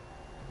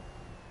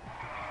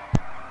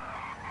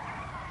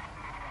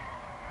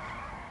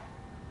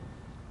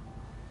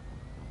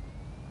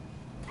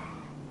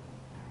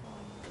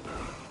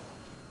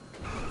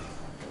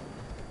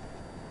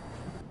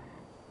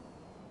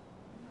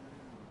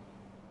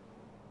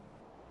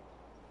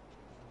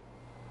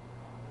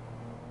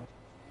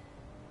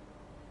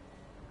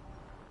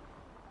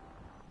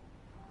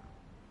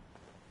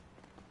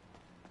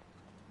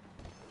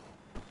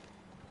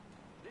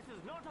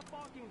 Not a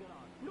parking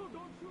garage. No,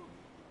 don't shoot.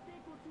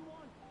 Take what you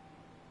want.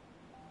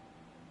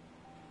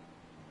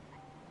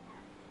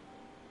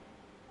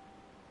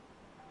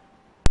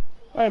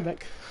 I'm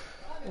back.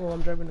 Oh,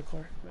 I'm driving the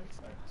car.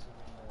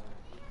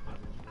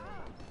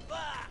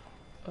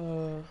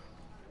 Oh,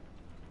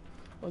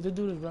 this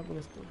dude is rapping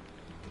us still.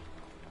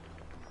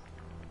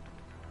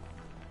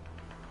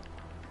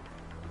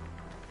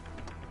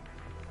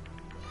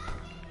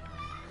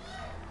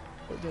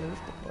 Oh, then I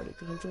missed the party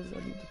because I'm supposed to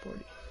leave the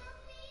party.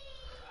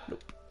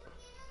 Nope.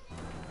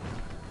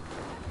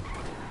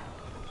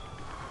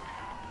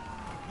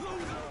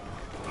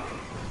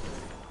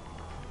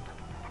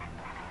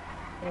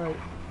 Alright.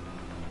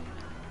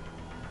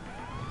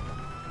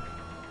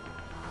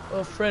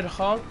 Fred,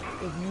 honk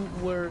if you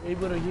were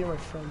able to hear my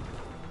friend.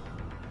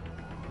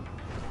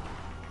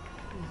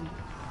 Is he?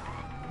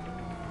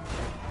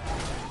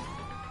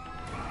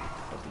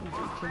 I think he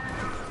just killed me.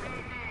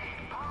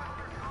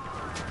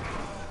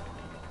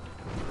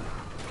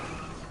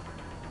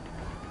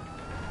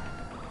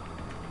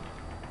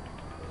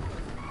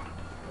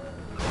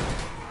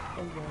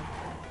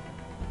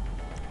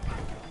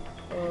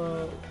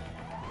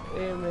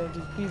 Hey man,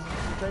 just please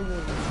try to go.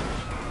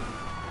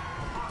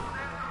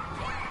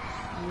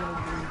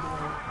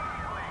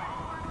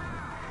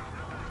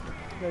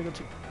 Gotta go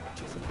check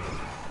some.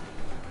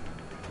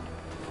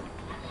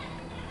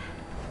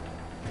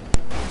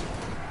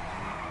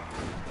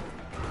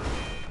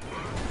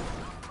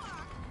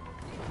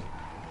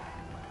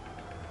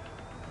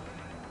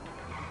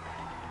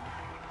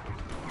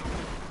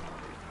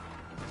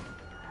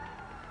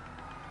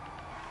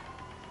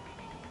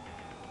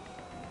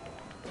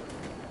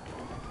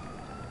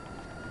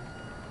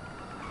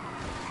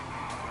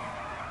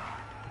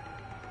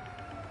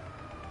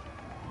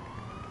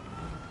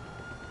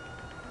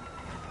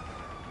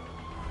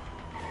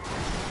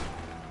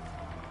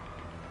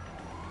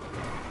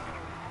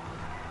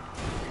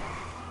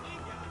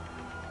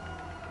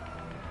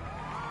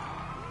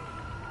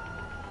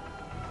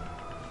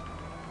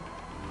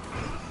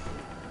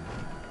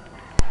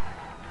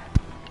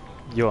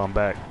 Yo, I'm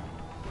back.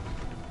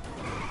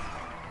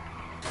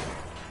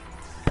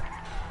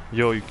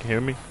 Yo, you can hear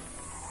me?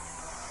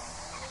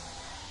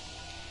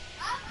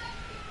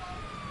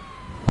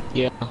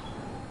 Yeah.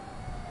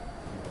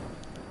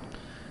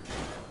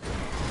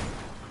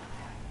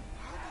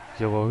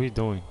 Yo, what are we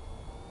doing?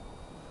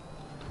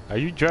 Are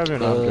you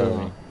driving or I'm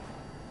driving?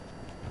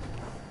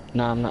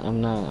 Nah,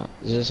 I'm not.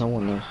 Is there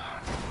someone else?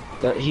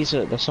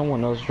 That's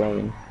someone else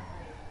driving.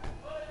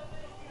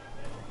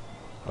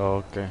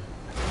 Oh, okay.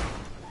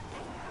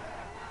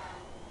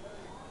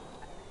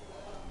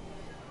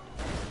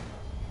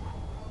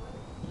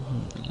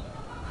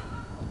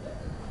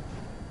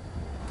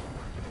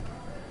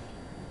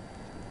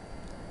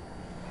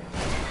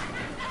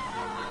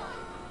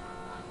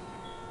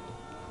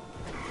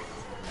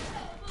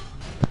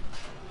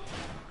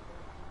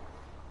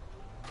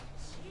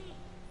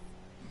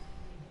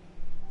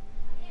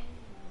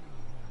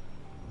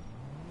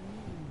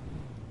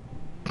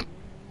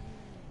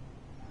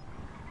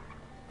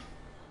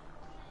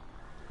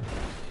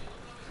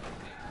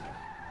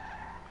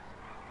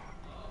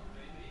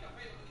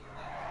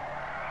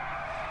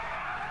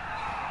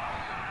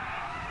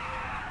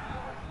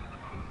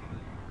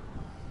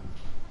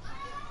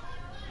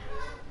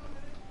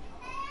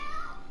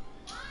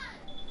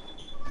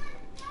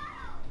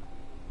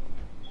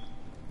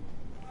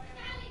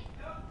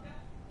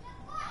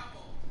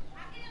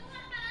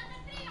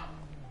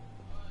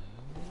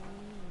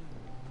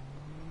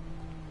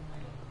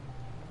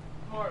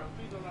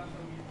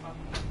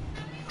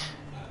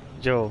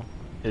 Joe,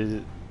 is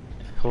it?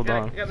 Hold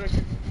on.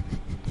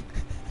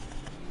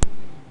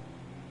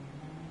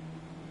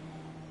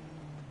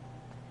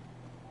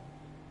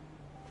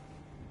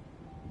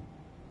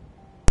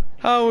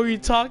 How are you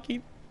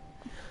talking?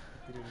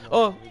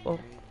 Oh,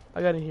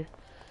 I got in here.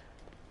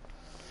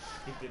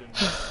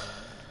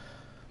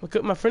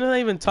 My friend is not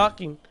even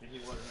talking.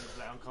 He's like,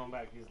 I'm coming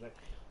back. He's like,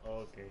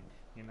 oh, okay.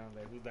 You know,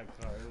 like, who's that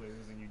car? It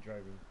wasn't you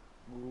driving.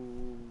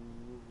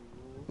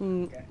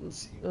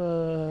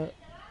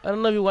 I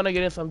don't know if you want to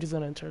get in, so I'm just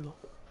gonna enter though.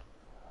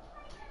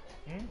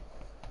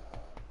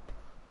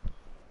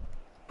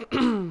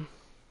 I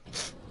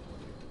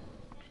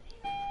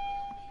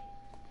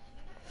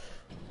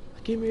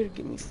came here to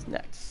get me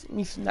snacks.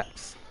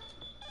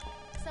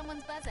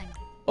 Someone's buzzing.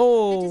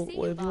 Oh, Good to see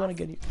well, you, if you want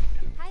to boss. get you,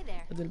 Hi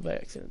there. I did it by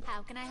accident.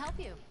 How can I help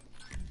you?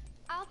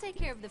 I'll take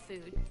care of the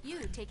food. You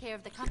take care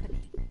of the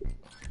company.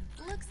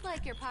 Looks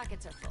like your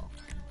pockets are full.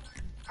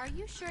 Are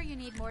you sure you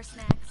need more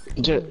snacks?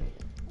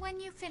 When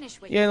you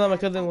finish what Yeah, you no, my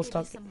have, cousin I'll was give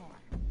you talking. some more.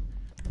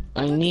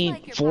 I Looks need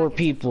like your 4 pockets are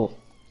people.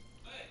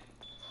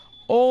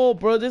 Oh,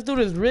 bro, this dude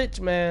is rich,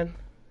 man.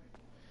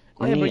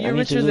 Hey, bro, you're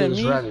richer than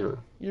me.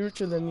 You're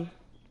richer than me.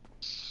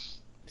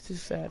 This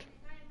is sad.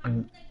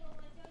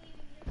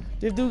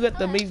 This dude got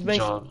the maze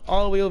banks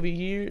all the way over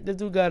here. This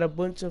dude got a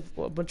bunch of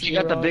You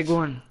got the big garage.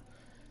 one.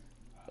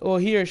 Oh,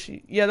 he or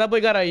she. Yeah, that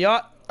boy got a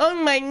yacht. Oh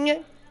my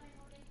god.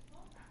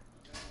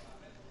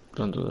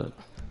 Don't do that.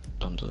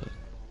 Don't do that.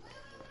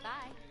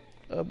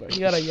 Bye. Bro, he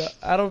got a yacht.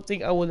 I don't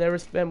think I will ever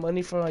spend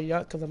money for a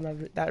yacht because I'm not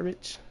that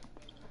rich.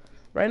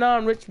 Right now,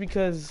 I'm rich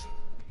because.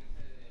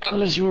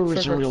 Unless you were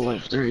rich in real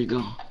life. There you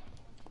go.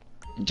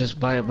 Just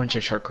buy a bunch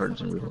of shark cards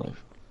in real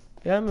life.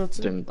 Yeah, I'm rich.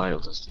 Then buy all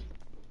this.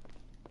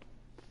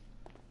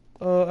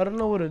 I don't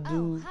know what to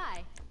do. Oh,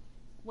 hi.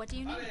 What do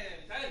you need?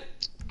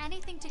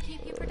 Anything to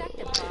keep you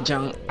productive, boss.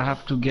 Jang, I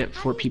have to get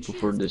 4 people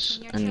for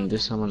this, and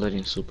this time I'm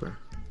letting super.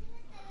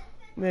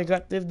 Man, I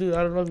got this dude.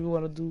 I don't know if you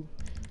want to do.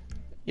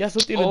 Yeah,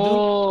 something to do.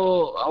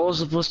 Oh, I was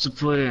supposed to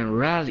put it in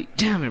rally.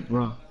 Damn it,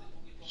 bro.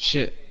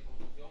 Shit.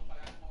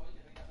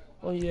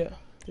 Oh yeah,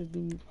 this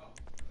dude.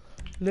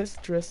 Let's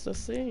dress the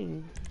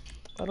same.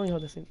 I don't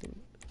have the same thing.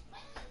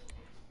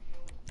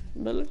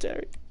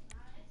 Military.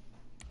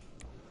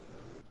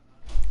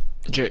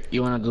 Jay,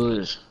 you wanna do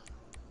this?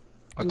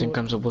 I think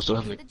I'm supposed to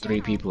have like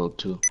 3 people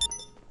too.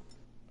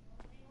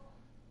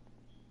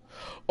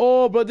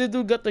 Oh, bro, this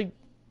dude got the.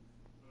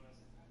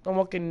 I'm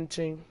walking in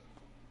chain.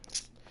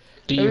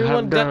 Do you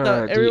have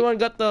the? Everyone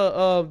got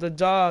the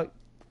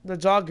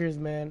joggers,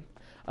 man.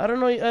 I don't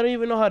know. I don't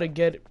even know how to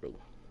get it, bro.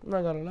 I'm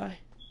not gonna lie.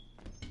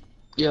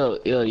 Yo,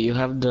 you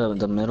have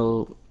the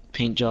metal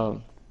paint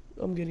job.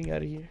 I'm getting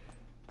out of here.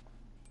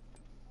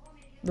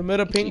 The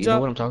metal paint You job.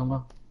 know what I'm talking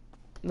about?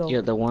 No.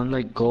 Yeah, the one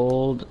like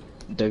gold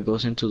that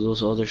goes into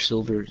those other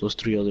silvers, those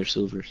 3 other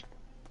silvers.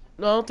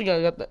 No, I don't think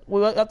I got that.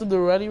 We got to do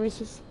rally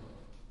races.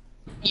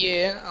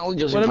 Yeah, I'll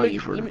just Well, invite you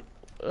for let it. me,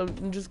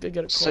 I'm just gonna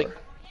get a car. Sick.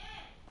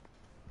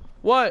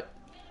 What?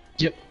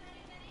 Yep.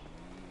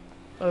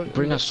 Uh,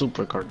 Bring a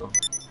supercar though.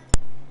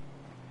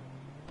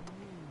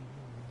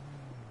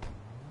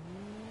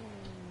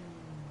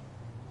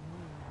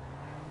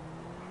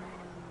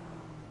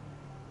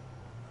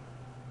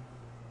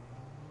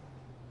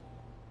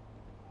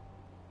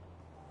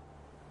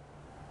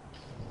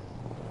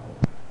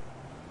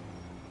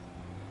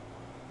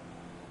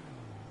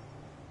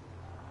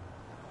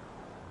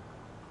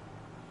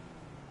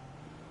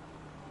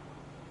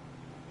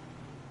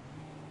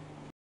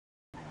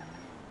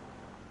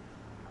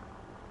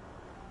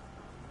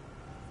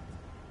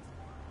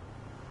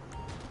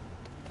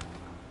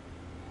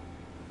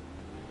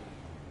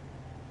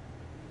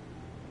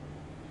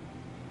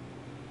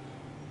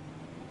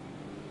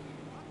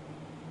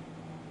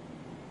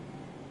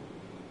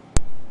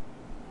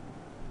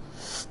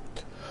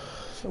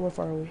 Somewhere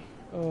far away.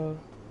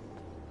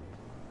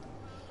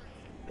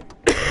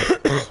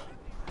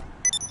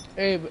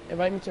 Hey,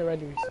 invite me to a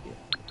rally race. Yeah.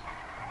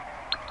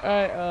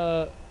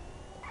 Alright,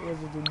 what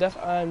does it do? Def,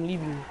 I'm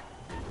leaving.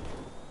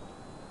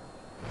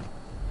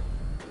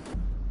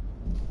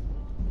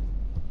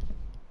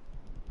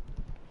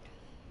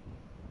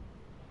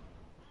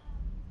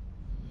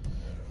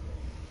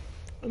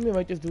 Let me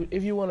invite this dude.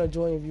 If you want to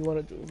join, if you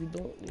want to do. If you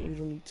don't, you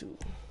don't need to.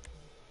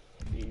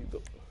 There you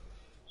go.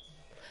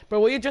 Bro,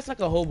 why you dressed like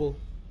a hobo?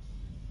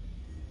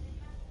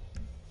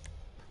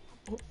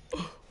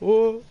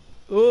 Oh.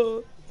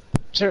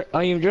 Sir,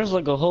 I am dressed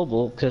like a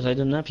hobo because I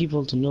do not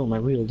people to know my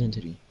real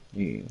identity.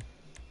 Yeah.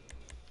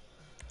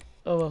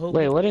 Oh, a hobo.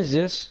 Wait, what is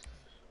this?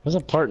 What's a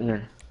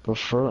partner?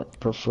 Preferred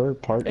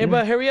partner? Hey,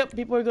 but hurry up!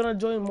 People are gonna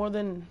join more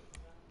than.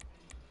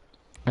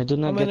 I do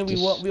How not many get we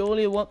this. want? We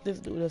only want this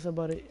dude. That's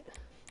about it.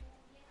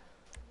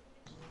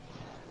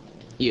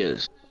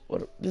 Yes.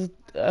 What? This,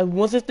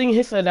 once this thing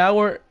hits an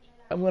hour,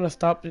 I'm gonna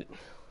stop it.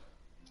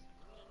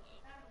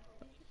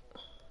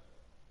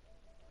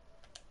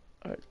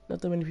 Alright, not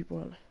that many people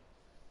on.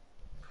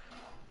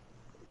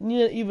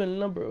 Need an even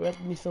number. We have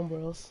to be somewhere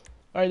else.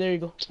 Alright, there you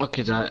go.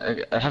 Okay,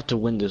 then I have to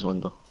win this one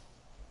though.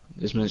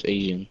 This man's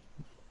Asian.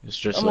 It's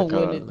just I'm like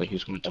gonna win it. like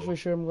he's going to. For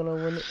sure I'm gonna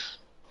win it.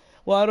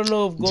 Well, I don't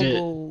know if Jit.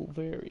 Gogo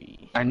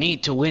very. I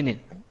need to win it.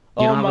 You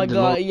Oh don't have my a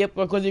god! deload? Yep,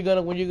 because you're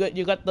gonna when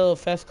you got the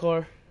fast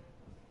car.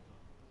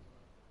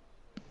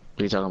 What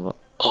are you talking about?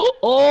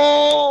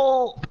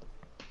 Oh!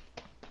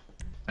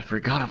 I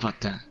forgot about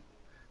that.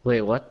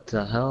 Wait, what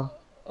the hell?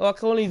 Oh, I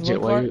can only use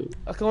Jit, one why car. you...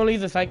 I can only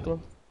use a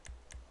cyclone.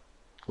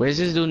 Where's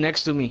this dude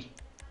next to me?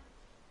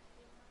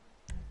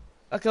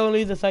 I can only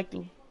use a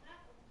cyclone.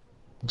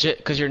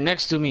 Jit, cause you're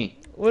next to me.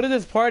 What is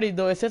this party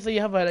though? It says that you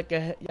have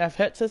you have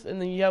headsets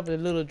and then you have a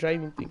little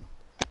driving thing.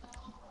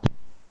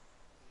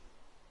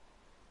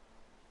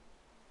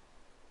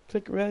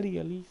 Click ready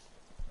at least.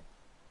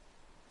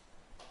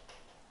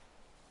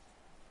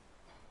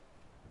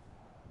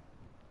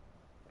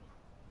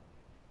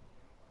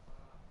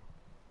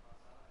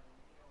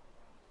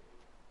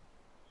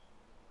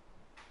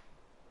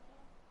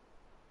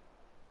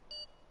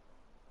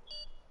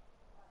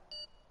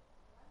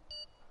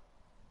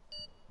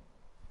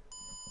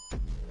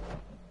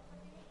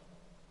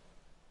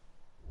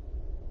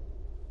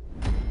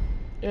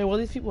 Hey, well,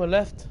 these people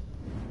left.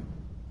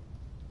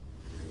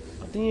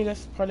 I think you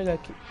guys probably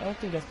got kicked. I don't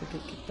think you guys can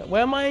get kicked out.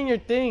 Where am I in your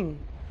thing?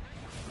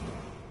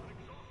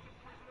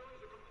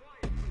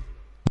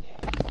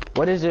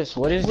 What is this?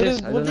 What is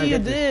this? What did you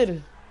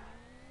did?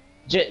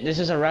 Jit, this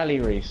is a rally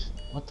race.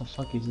 What the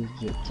fuck is this,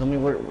 Jit? Tell me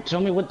where. Tell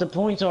me what the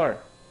points are.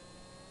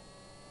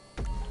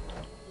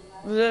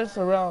 Just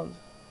around.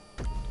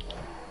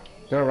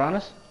 They're around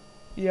us?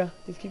 Yeah,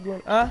 just keep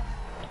going.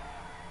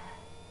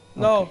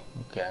 No,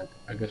 Okay,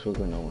 I guess we're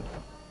gonna win.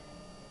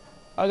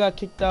 I got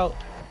kicked out.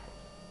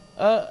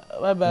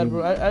 My bad,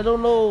 bro. I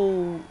don't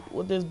know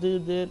what this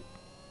dude did,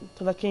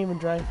 cause I can't even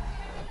drive.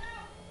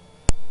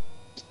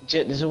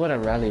 Jit, this is what a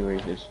rally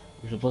race is.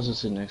 You're supposed to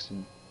sit next to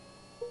me.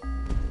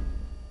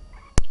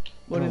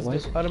 What Oh, is why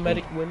this? is it-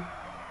 Automatic win.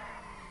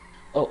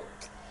 Oh.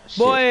 Shit.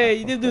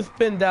 Boy, this dude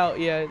spinned out.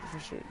 Yeah, for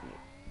sure.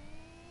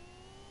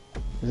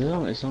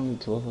 It's only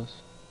two of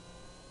us.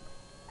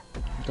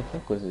 What the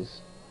fuck was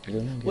this? I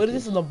don't know. What is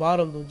this on the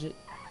bottom, though, Jit?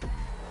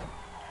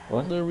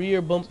 What? The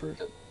rear bumper.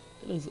 It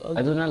looks I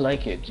ugly. do not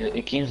like it.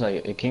 It came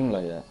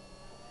like that.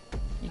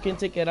 You can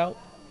take it out.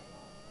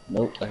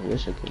 Nope, I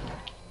wish I could.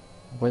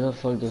 Why the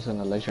fuck does an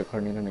electric car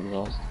need an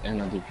exhaust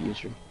and a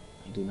diffuser?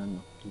 I do not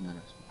know. Do not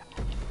ask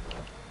me.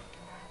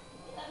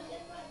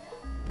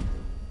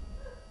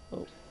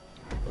 Oh,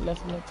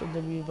 let's not so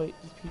that we invite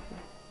these people.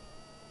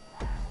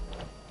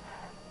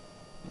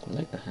 I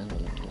like the handle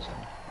of this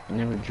one. I've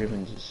never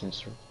driven this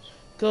since.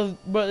 Cause,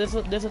 bro,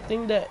 there's a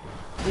thing that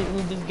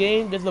in this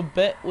game there's a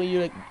bet where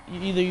you like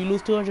either you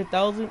lose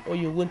 200,000 or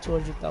you win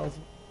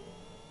 200,000.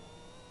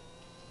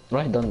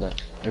 Right, I done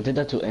that. I did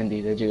that to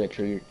Andy. That you got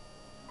triggered.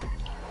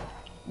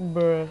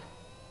 Bruh,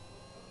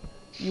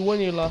 you won,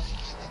 you lost.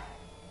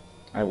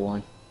 I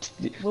won.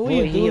 What would Boy,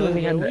 you he do?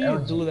 only That, had bro? the Why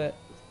would you do LG. that?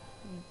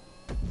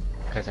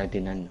 Cause I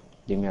did not know.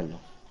 Leave me alone.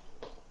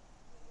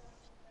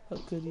 How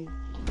could you?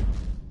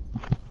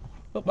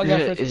 Oh, I got Yeah,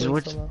 first is place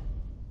what- somehow.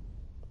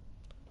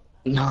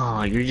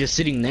 No, you're just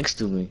sitting next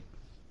to me.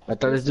 I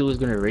thought this dude was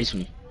gonna race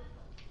me.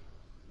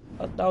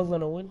 I thought I was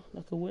gonna win.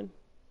 I could win.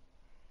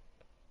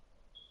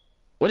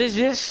 What is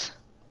this?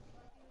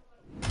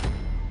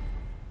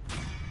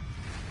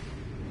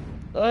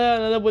 Oh yeah,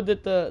 another one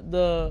did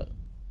the.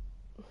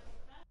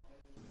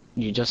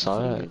 You just saw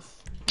that?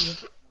 Yeah.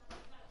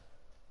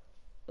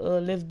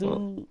 Let's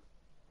do.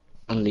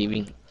 I'm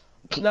leaving.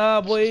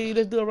 Nah, boy,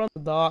 let's do around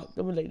the dock.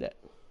 Don't be like that.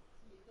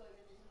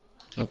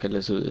 Okay,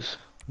 let's do this.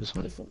 This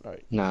one. This one,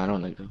 alright. Nah, I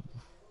don't like that.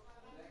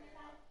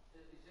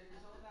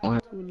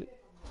 Cool.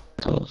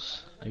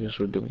 Close. I guess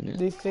we're doing it.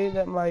 They say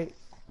that my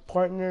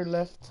partner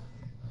left.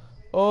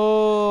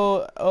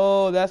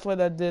 Oh, that's why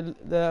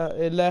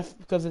it left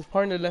because his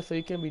partner left, so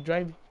he can't be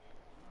driving.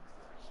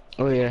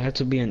 Oh yeah, it had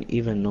to be an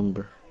even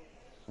number.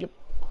 Yep.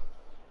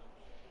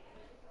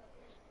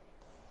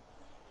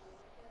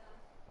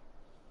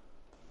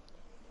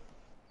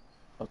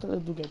 I thought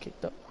that dude got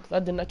kicked out. I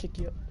did not kick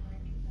you out.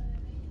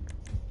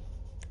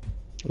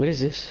 What is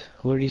this?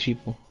 Who are these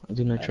people? I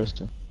do not trust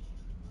them.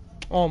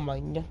 Oh my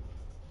god.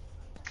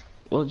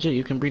 Well, Jay,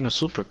 you can bring a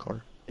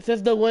supercar. It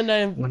says the one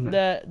When-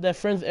 that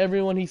friends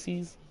everyone he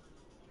sees.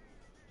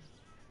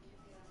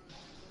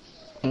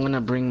 I'm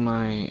gonna bring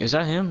my. Is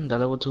that him? That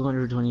level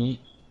 228?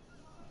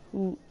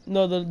 Ooh,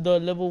 no, the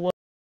level 1.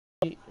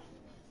 Oh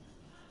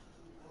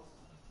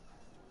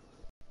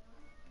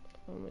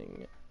my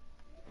god.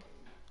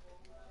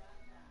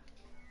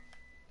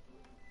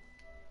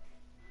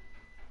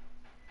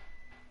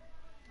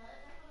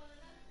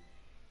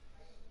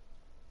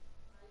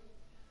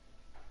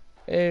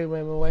 Hey,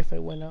 wait, my Wi-Fi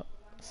went out.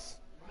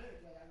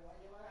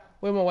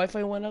 Wait, my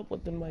Wi-Fi went up?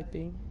 What in my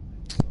thing?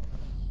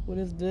 What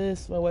is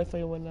this? My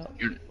Wi-Fi went out.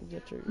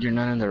 You're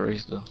not in the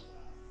race though.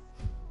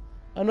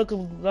 I know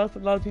because a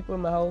lot of people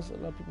in my house, a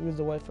lot of people use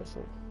the Wi-Fi,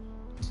 so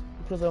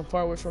because I'm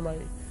far away from my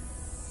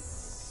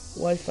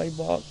Wi-Fi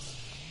box.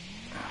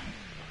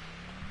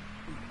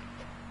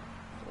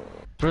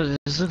 Bro,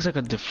 this looks like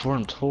a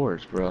deformed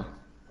horse, bro.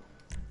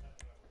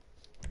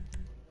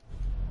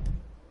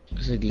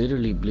 This like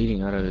literally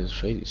bleeding out of his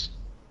face.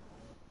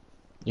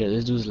 Yeah,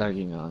 this dude's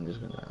lagging out. I'm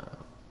just gonna.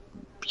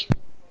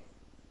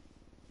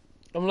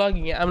 I'm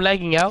lagging. I'm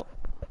lagging out.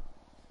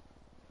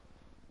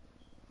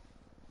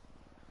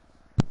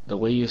 The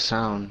way you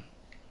sound,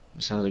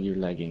 it sounds like you're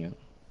lagging out.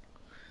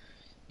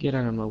 Get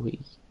out of my way.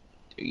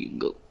 There you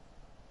go.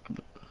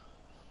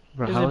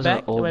 Bro, Is how it is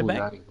back? that old Am I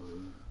back? Bugatti?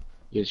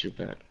 Yes, you're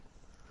back.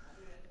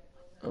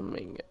 Oh my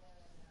god.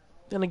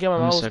 Then again, my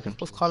One mom second,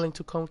 was please. calling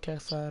to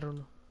Comcast, so I don't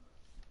know.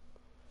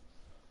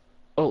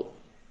 Oh.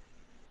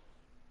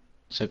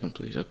 Second,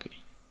 please. Okay.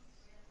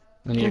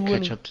 I need Who's to catch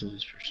winning? up to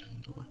this person.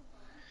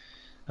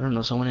 I don't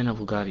know. Someone in a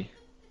Bugatti,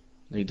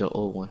 like the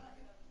old one.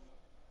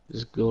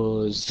 Let's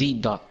go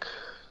Z-Doc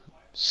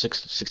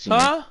 669.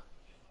 Huh?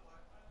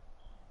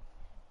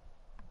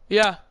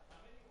 Yeah.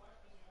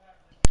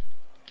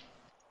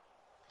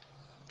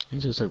 I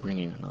need to start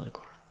bringing another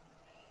car.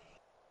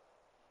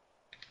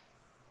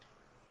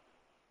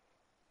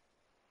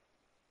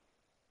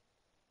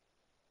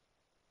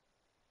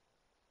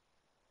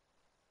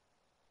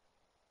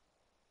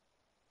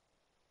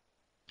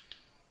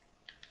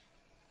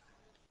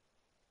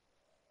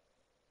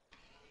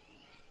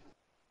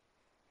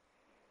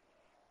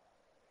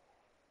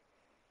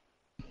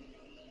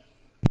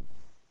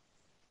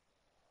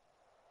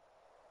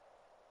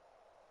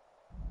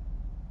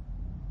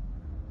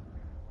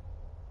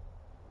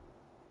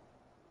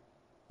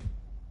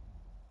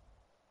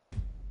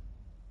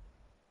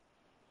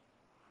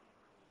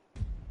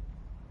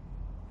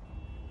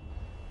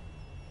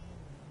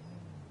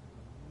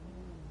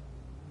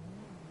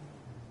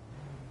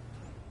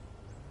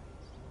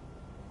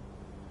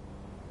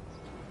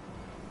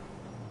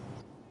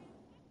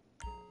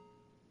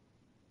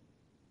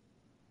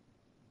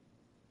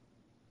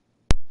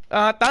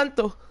 Ah,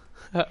 tanto.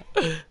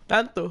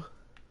 Tanto.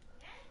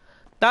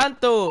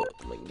 Tanto. Oh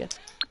my god.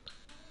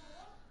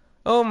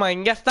 Oh my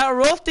god, stop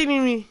roasting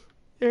me.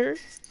 Here.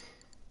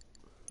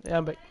 Yeah,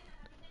 I'm back.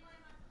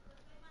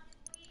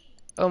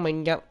 Oh my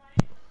god.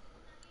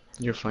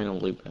 You're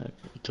finally back.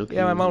 It took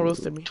Yeah, my you mom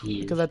roasted me 2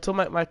 years. because I told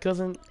my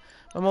cousin.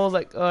 My mom was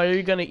like, "Are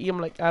you gonna eat?" I'm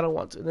like, "I don't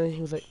want to." And then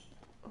he was like,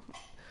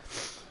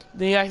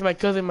 then he asked my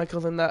cousin. My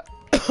cousin not.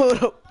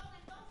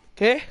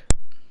 Okay.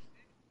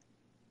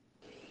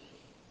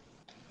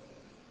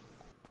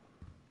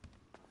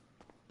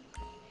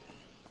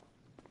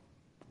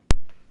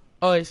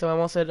 Oh, yeah, so my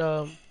mom said,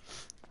 oh,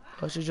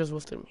 she just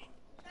roasted me.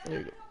 There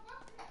you go.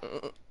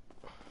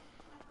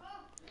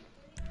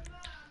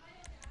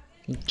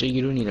 Jay,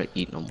 you don't need to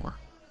eat no more.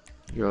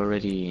 You're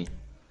already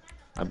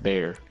a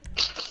bear.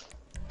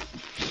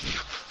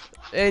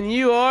 And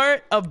you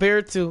are a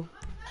bear too.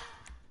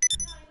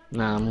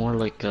 Nah, more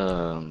like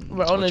But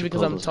what only you because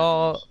call I'm those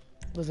tall animals?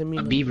 doesn't mean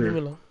A no- beaver. leave me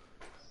alone.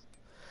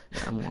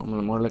 Yeah,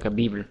 I'm more like a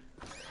beaver.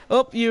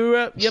 Oh, you're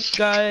up. Yep,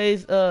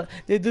 guys.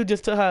 They do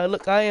just tell how I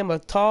look. I am a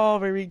tall,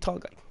 very tall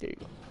guy. There you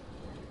go.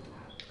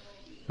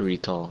 Pretty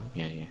tall.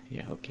 Yeah.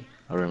 Okay,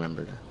 I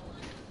remember that.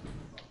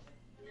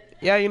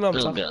 Yeah, you know I'm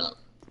Oh tall. god.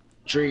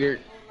 Trigger.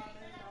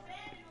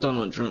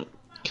 Donald Trump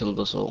killed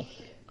us all.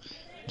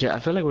 Yeah, I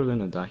feel like we're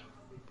gonna die.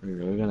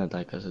 We're gonna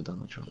die because of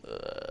Donald Trump.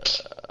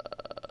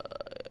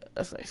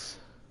 That's nice.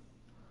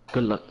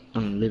 Good luck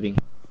on living.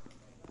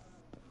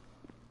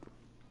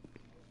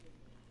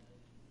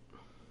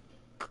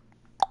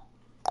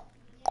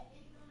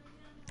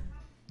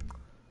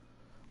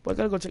 But I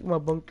gotta go check my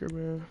bunker,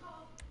 man.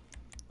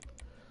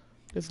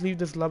 Let's leave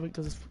this lobby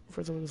because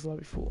first of all, this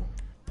lobby full.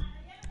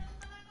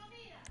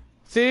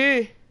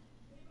 Sí.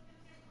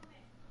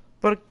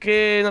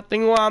 Porque no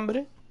tengo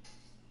hambre.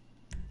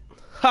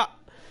 Ha.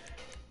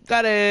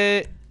 Got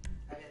it.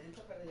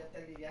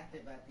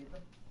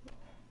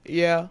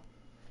 Yeah.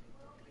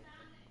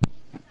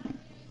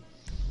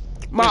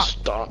 Ma, Just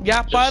stop.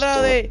 ya Just para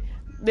stop.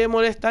 de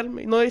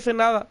molestarme. No dice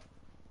nada.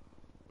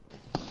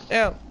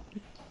 Yeah.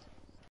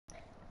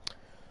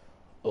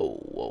 Oh,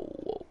 whoa,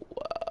 whoa.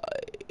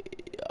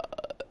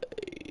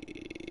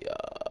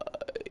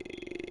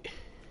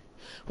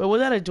 Wait, what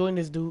did I join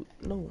this dude?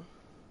 No.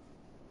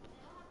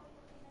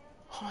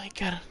 Oh my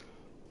god.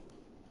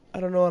 I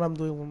don't know what I'm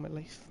doing with my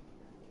life.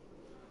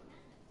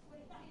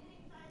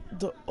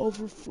 The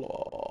overflow.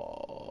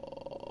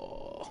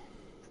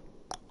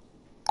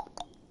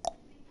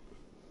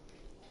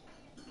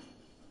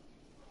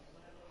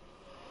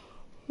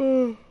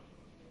 Come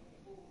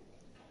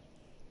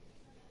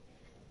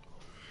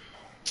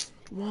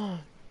on.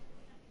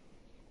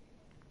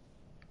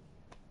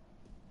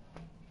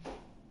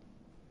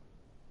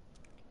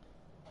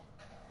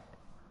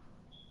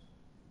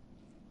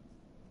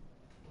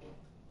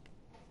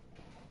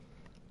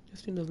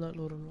 This thing does not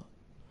load a lot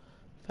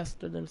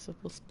faster than it's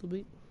supposed to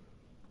be.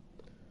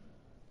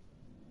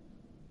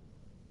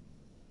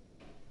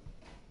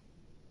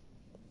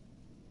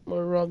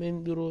 More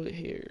ramen noodle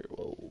here.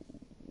 Whoa,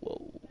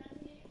 whoa.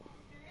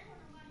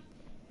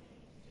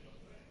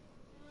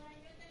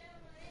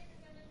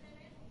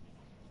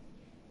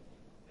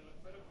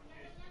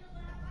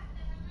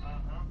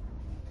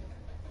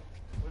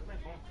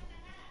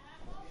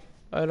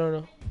 I don't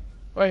know.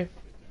 Wait.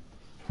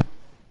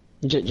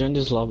 Join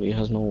this lobby. It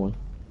has no one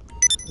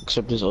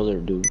except this other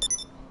dude.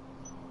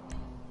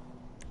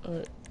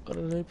 Alright, let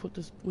me put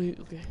this. Wait,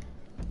 okay.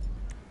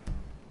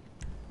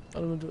 I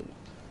don't know.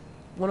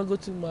 Wanna go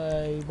to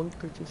my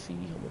bunker to see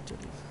how much it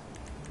is.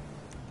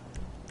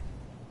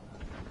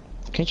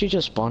 Can't you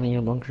just spawn in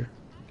your bunker?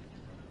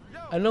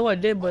 I know I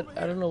did, but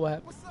I don't know what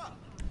happened.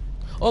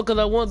 Oh, cause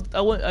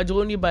I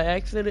joined you by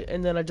accident,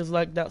 and then I just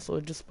lagged out, so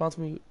it just spawns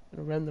me in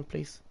a random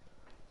place.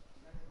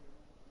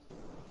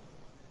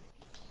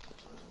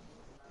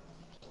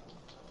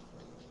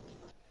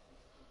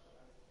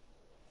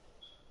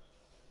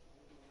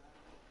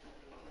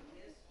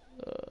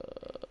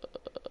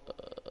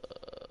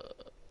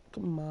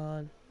 Come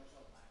on.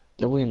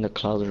 They're way in the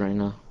clouds right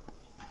now.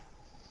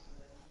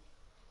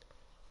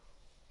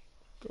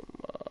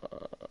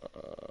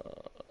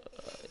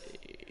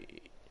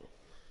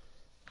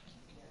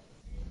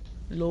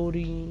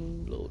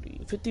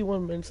 Loading.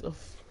 51 minutes of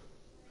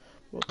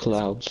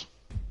Clouds.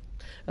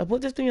 I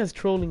put this thing as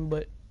trolling,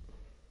 but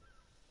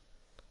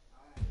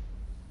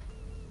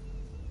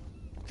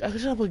I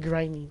should have put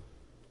grinding.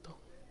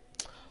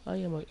 I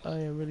am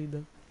really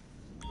done.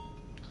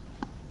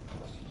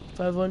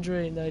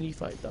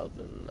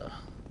 595,000.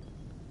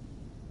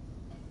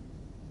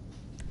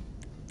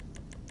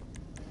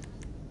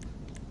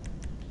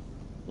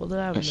 What do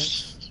I have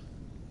next?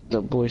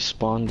 The boy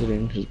spawned it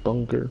in his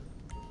bunker.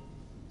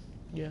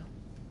 Yeah.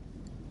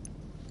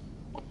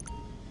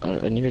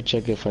 I need to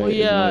check if I. Oh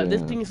yeah,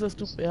 this thing is so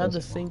stupid. It had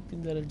the same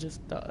thing that I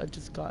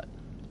just got.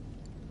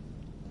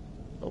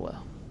 Oh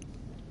well.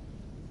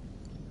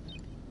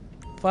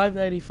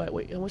 595.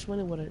 Wait, how much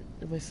money would I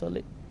if I sell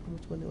it? How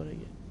much money would I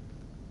get?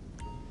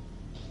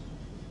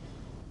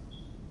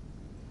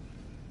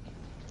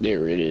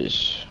 There it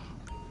is.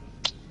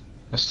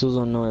 I still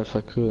don't know if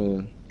I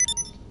could.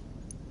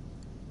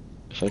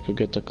 If I could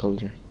get the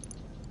color.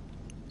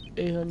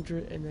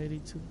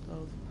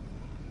 892,000.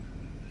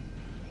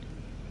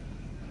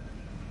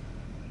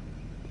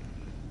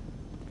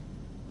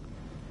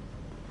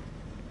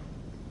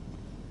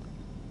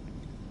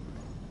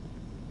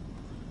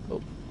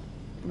 Oh,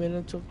 made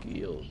in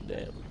Tokyo.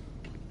 Damn.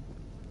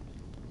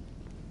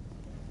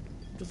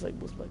 Just like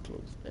most of my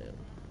clothes. Damn.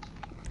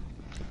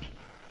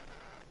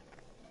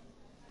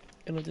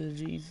 And with the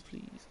G's,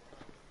 please.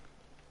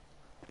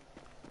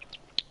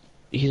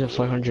 He's at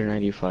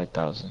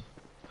 595,000.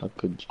 How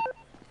could you?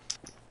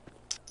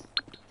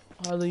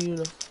 How do you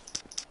know?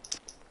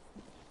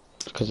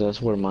 Because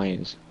that's where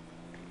mine is.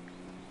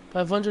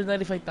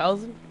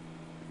 595,000?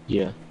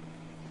 Yeah.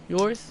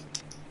 Yours?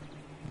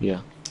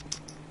 Yeah.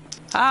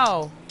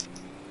 How?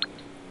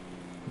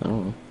 I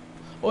don't know.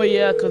 Oh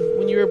yeah, cause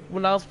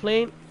when I was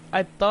playing,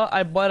 I thought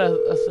I bought a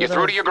You're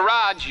through to your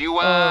garage. You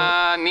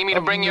need me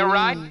to bring you a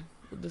ride?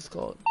 What this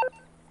called?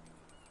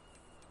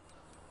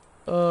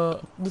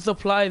 The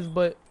supplies,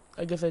 but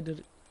I guess I did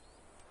it.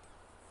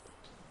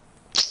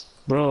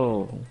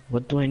 Bro,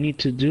 what do I need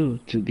to do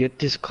to get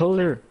this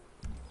color?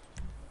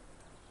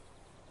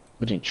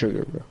 What didn't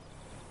trigger, bro?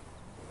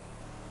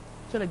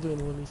 I feel like doing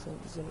Willie, so I'm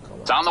just gonna call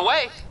It's on the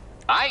way.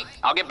 Alright,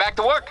 I'll get back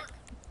to work.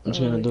 I'm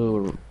just gonna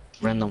do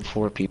random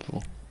 4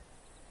 people.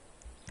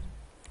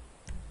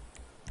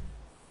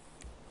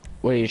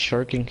 Wait, is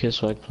Shark and Kiss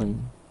Swag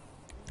playing?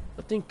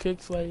 I think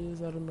Kick Swag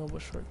is, I don't know,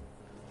 but short.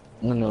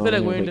 No, I feel like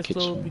I'm we're in gonna this play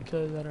Kiss slow Swag.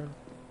 because I don't know.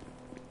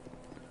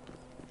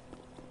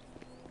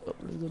 Oh,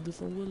 let's go do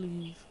some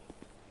Willies.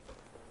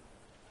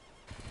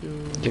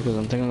 Because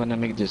I'm thinking I'm gonna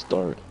make this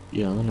dark.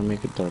 Yeah, I'm gonna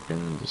make it dark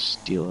and then the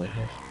steel I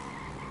have.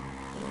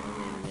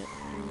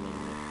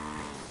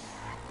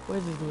 Where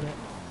does this do that?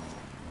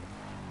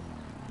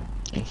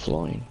 I'm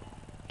flying.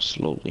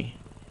 Slowly.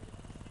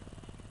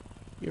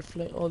 You're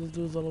flying all these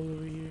dudes all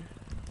over here.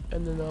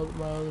 And then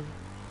my other.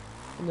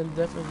 And then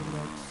definitely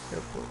not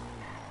airport.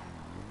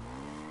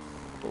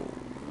 Oh.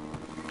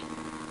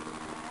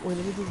 Wait,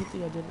 let me do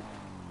something I didn't.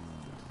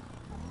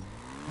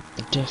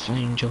 Death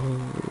Angel.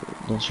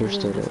 Don't search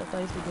that I up. thought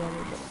I used to go on it,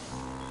 but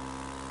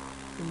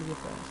let me get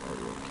fast. I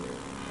don't care.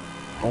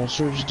 Don't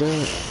search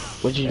that.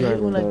 What you I hate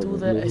driving? when I that do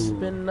that, I blue?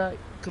 spin that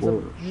because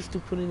I'm used to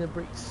putting the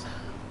brakes.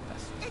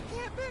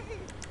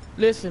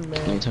 Listen,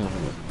 man. Anytime.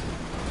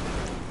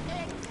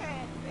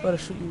 Better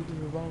shoot you with the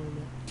revolver,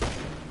 man.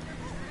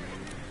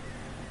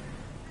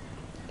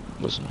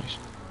 Was nice.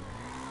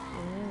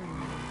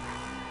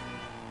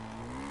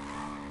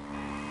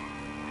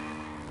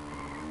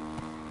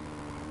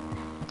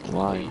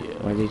 Why? Yeah.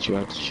 Why did you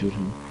have to shoot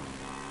him?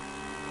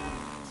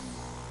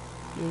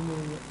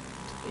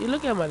 You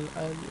look at my.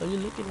 Are you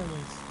looking at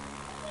my?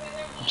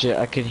 Jay,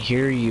 I can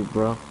hear you,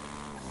 bro. Oh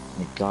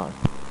my God.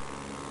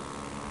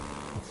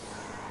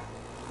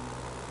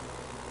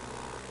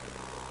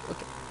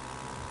 Okay.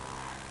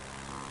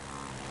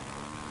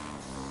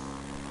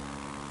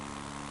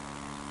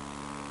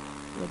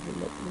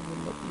 Level up.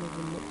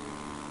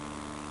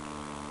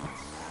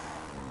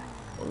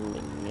 Oh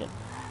man.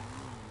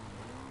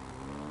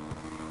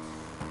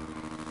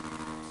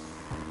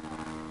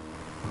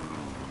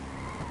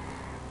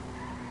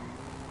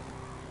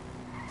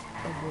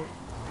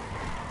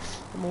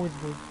 I'm always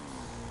bored.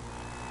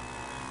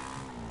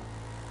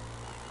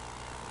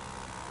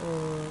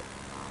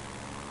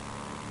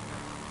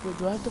 Wait,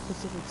 do I have the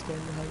Pacific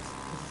Standard Heights?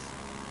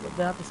 But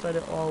they have to start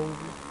it all over.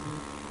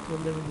 So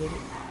I never did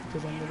it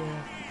because I never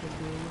have people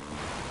doing it.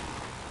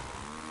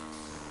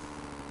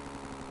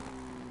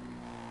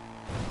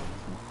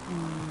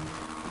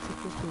 What's the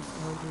first place?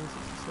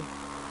 166.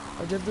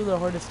 I just do the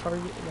hardest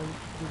target and I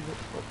do it.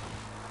 Oh.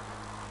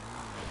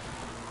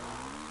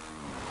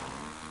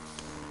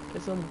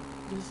 It's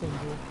this is some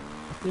good.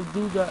 This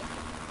dude got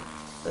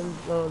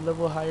a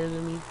level higher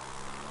than me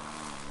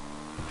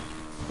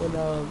when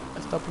I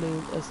stopped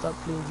playing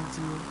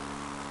GTA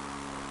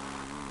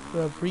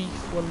for a brief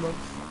 1 month.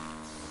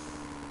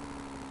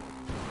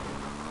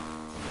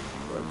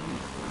 For a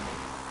brief.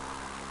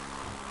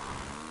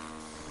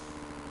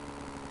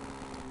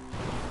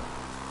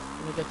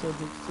 And I got too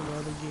addicted to the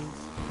other games.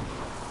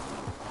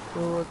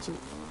 World War II.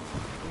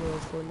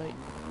 Fortnite.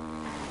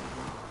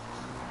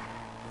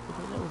 I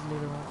think that was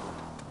later on.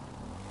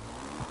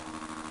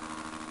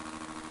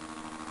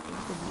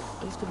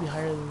 I used to be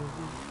higher than this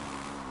dude.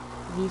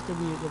 It used to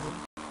be level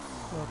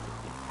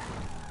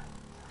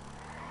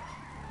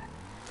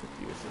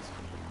 50 or 60.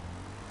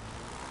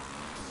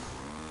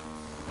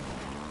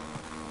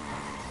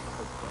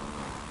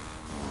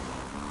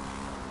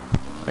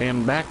 I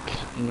am back.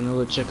 I'm gonna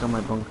go check on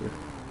my bunker.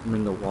 I'm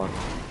in the water.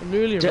 I'm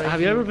literally right Have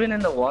you here. ever been in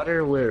the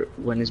water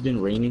when it's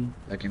been raining,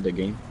 like in the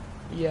game?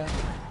 Yeah.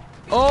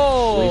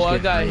 Oh, Waves I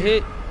get got higher.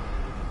 hit.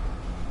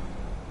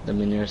 The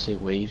minute I say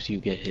waves, you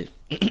get hit.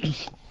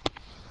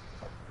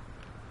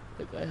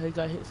 I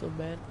got hit so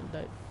bad and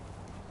died.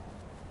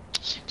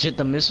 Shit,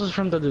 the missiles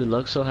from the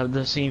Deluxo have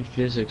the same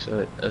physics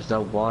as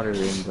the water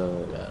in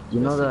the... Yeah, you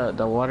know bless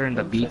the water in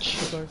the you. beach?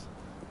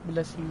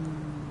 Bless you.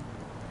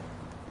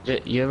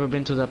 You ever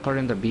been to that part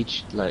in the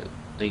beach? Like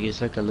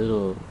it's like a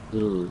little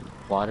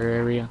water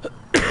area.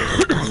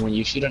 And when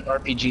you shoot an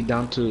RPG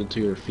down to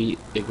your feet,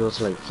 it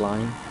goes like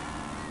flying.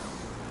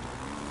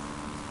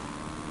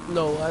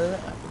 No,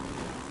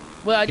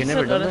 well, I You just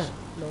never said done honest.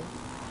 that? No.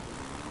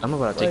 I'm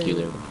about to take you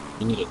Wait. there.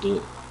 You need to do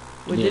it.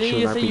 Wait, need to didn't shoot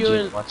you an say RPG you were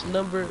and watch it.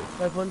 number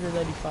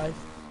 595?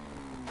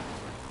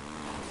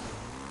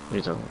 What are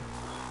you talking about?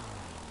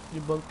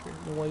 Your bunker,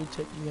 the one you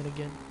checking it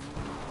again.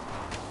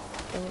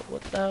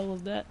 What the hell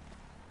was that?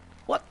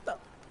 What the?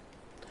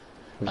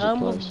 Where's I the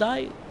almost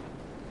supplies? died.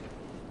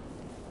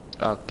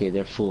 Okay,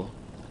 they're full.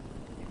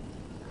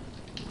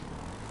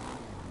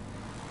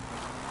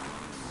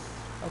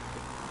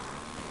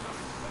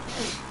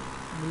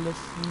 Bless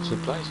you.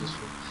 Supplies is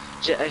full.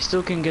 Shit, I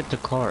still can get the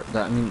car.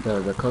 I mean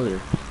the color.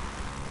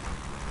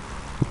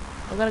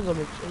 I gotta go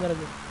make sure. I gotta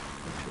go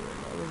make sure right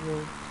now. Let's go.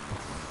 I'm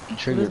What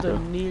triggered, is the bro.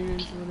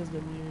 nearest? What is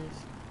the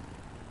nearest?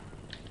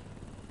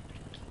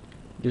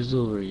 Just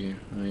over here.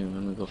 I mean, I'm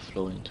gonna go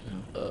flow into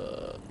him.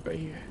 Right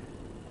here.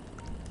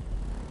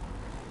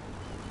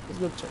 Let's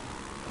go check.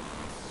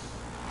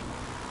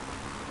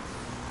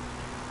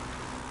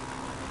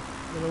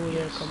 Then over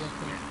there, Yes. come up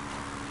here.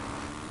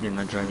 You're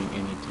not driving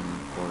anything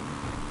important.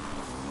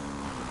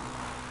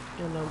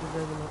 Yeah, no, the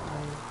driving up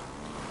my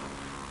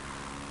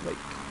like.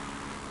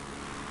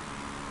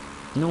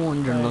 No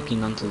wonder I'm Right.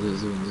 looking onto the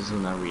zoo and the zoo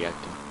not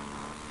reacting.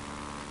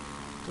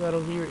 So I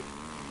don't hear it.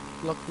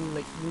 Locking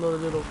like the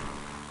little.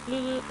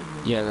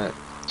 Yeah, that.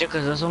 Yeah,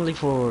 cause that's only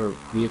for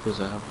vehicles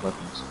that have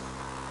weapons.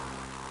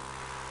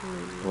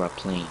 Or a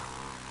plane.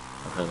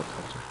 A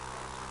helicopter.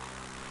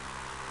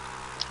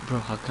 Bro,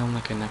 how come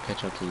I cannot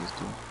catch up to this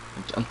dude?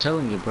 I'm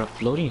telling you, bro,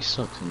 floating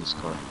sucks in this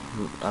car.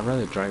 I'd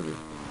rather drive it.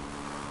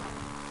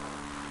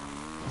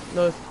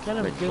 No, it's kind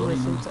of Like good when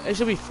floating. sometimes it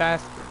should be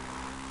faster.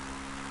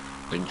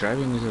 Like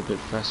driving is a bit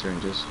faster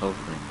than just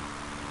hovering.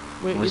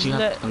 Wait, Unless you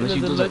isn't have- that unless the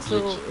you do that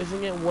Deluxo? glitch.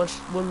 Isn't it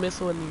one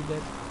missile and you're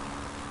dead?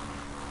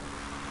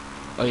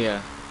 Oh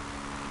yeah.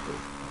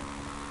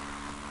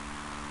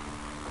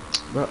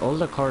 Bro, all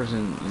the cars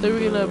in So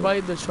we're gonna the- buy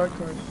the shark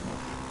card.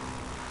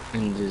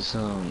 in this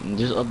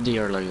update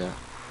are like that.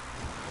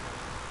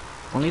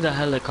 Only the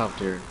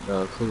helicopter,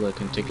 the Kula,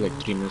 can take like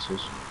 3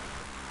 missiles.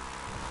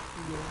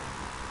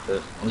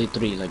 Only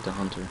 3, like the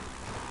Hunter.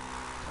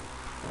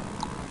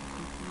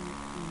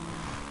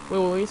 Wait,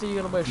 when you say you're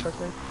gonna buy a shark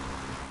card?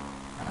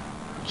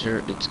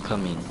 Sure, it's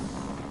coming.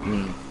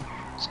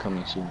 It's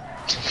coming soon.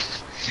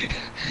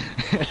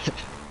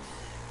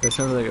 That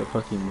sounds like a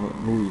fucking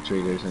movie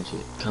trailer or some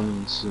shit.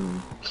 Coming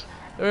soon.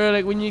 Or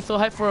like when you're so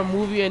hyped for a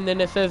movie and then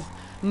it says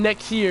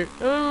next year.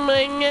 Oh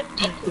my god.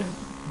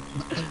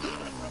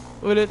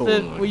 When it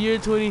says my- when you're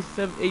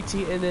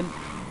 2018 and then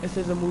it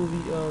says a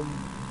movie and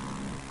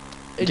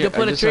Yeah, they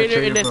put I a just saw a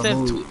trailer and trailer it for a says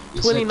movie.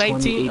 It said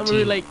 2019. I'm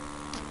really 2018. like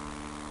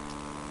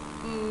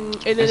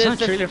and then It's it not a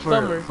says trailer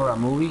summer. for a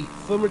movie,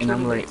 Summer and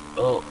I'm like,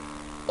 2019.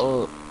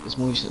 oh, this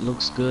movie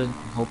looks good.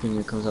 I'm hoping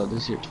it comes out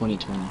this year,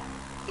 2020.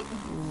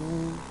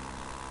 Ooh.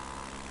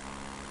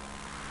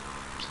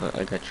 So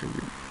I got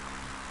triggered.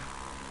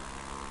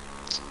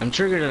 I'm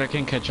triggered that I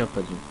can't catch up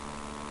with you.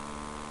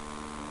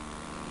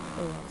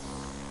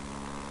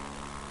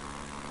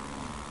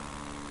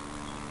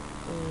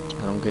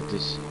 I don't get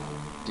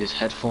this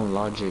headphone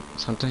logic.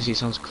 Sometimes he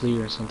sounds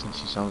clear, sometimes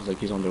he sounds like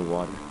he's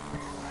underwater.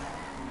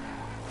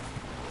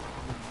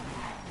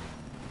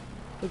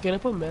 Wait, can I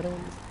put metal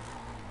in this?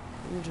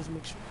 Let me just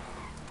make sure.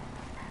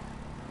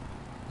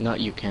 No,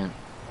 you can't.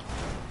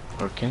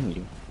 Or can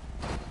you?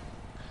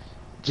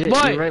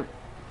 Why? You're right.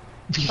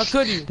 How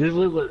could you?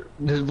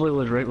 This boy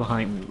was right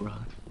behind me, bro.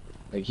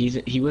 Like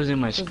he was in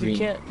my Because screen. you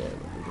can't. There,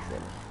 let me just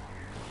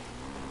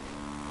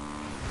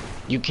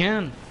You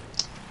can,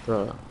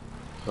 bro.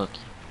 Look.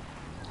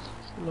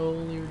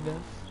 slowly or death.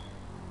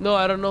 No,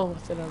 I don't know.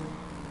 I said I'm.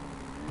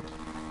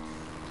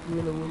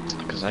 You're gonna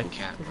win. Cause I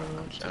can't.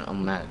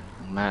 I'm mad.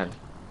 I'm mad.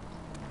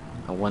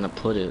 I wanna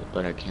put it,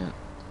 but I can't.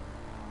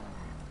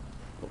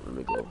 Oh, let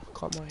me go.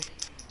 Call my.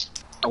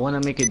 I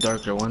wanna make it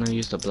darker. I wanna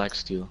use the black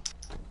steel.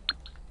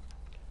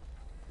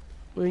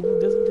 Wait,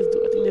 doesn't this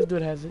dude? I think this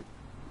dude has it.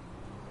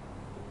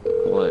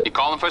 What? You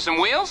calling for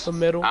some wheels? The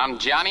metal. I'm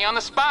Johnny on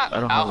the spot. I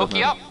don't I'll have hook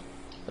you up.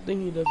 I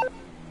think he does.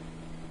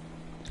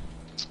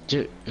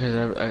 Dude,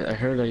 cause I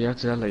heard that you have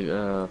to have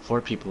like 4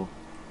 people.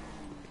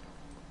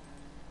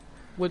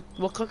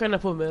 What car can I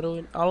put metal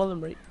in? All of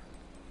them, right?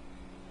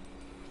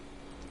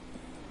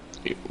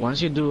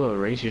 Once you do a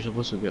race, you're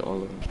supposed to get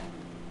all of them.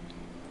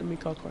 Let me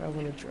call car I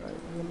wanna drive.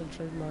 I wanna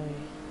drive my.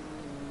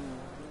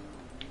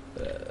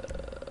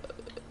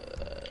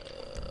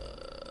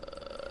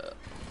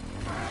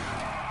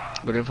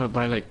 But if I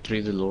buy like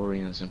 3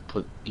 DeLoreans and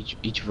put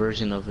each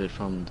version of it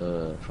from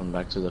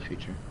Back to the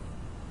Future.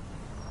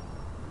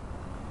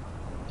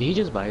 Did he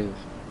just buy this?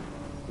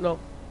 No,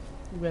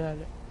 you been at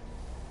it.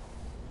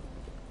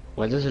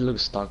 Why does it look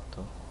stock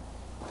though?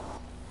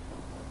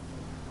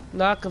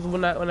 Nah, cause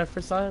when I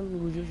first saw him, he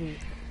was using it.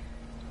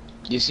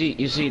 You see,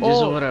 this is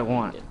Oh. what I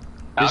want.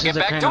 I'll This get is the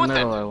back kind to of it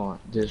then. metal I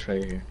want. This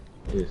right here.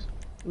 This.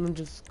 Let me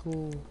just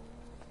go.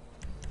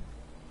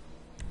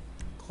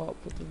 Call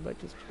put this back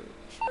to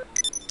storage.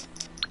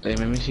 Hey,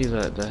 let me see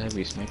the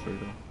heavy sniper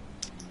though.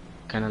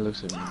 Kinda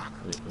looks like me.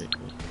 Wait.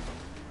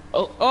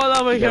 Oh,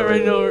 that way Yeah, here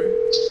right now.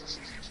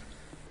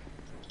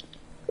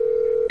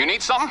 You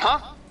need something, huh?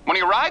 One of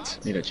your rides?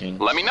 Need a change.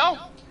 Let me know.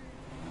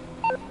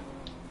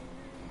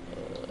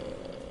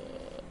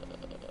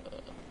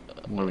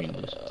 I'm wearing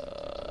this.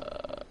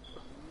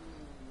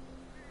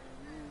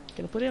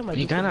 Can I put it on my?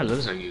 He Dukes? kinda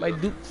looks like you. My though.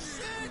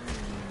 Dukes.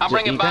 I'll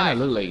bring He it by.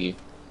 kinda look like you.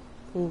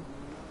 Cool.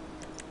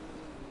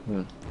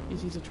 Yeah.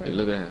 He's a try. Hey,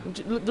 look at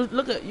him.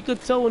 Look at. You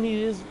could tell when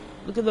he is.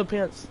 Look at the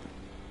pants.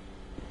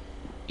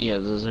 Yeah,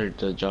 those are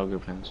the jogger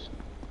pants.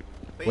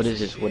 What is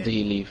this? What did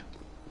he leave?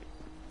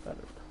 I don't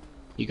know.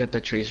 You got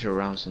the tracer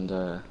rounds in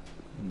the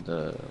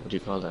what do you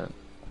call that?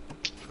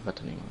 Forgot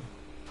the name.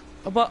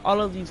 About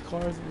all of these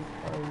cars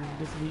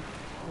this week.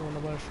 I want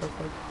to buy a short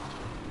car.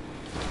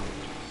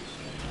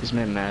 This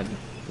man mad.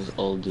 This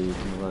old dude.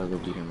 I'm about to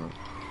go beat him up.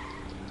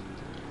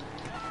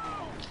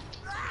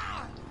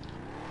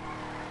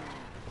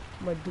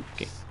 My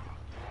Dukes.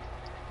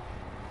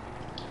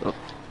 Okay.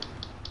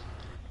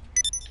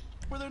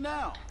 Where they're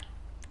now?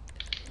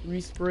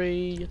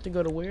 Respray. You have to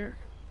go to where?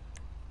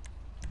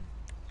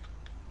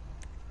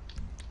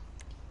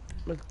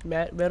 Like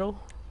metal.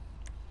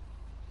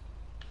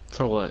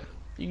 For what?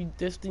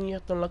 This thing you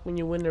have to unlock when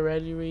you win the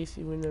rally race.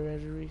 You win the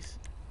rally race.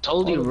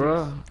 Told All you, of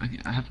bro.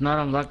 I have not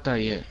unlocked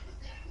that yet.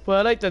 But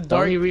I like the The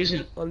dark only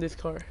reason on this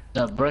car.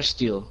 the brush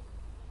steel.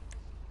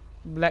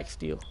 Black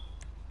steel.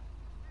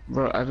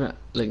 Bro, I've been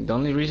like the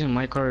only reason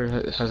my car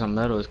has a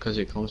metal is because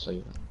it comes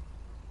like that.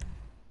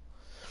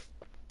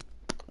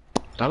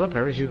 I have a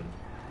parachute.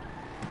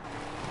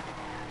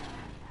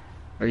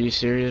 Are you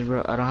serious,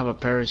 bro? I don't have a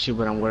parachute,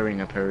 but I'm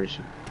wearing a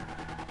parachute.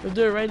 Let's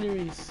do a rally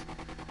race.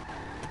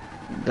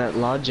 That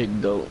logic,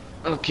 though.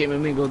 Okay, let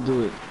me go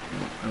do it.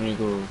 Let me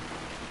go.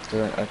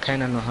 I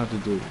kind of know how to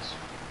do this.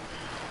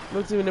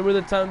 Look, to remember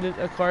the time that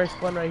a car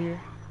spun right here?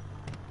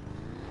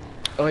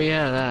 Oh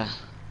yeah, that.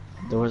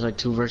 There was like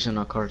 2 versions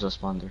of cars that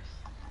spawned there.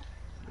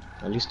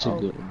 At least 2 Oh.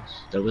 good ones.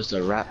 There was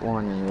the rat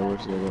one and there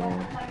was the other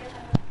one.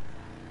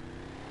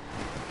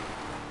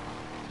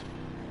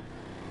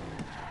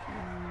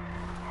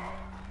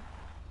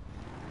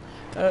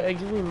 It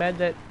gets me mad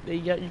that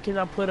you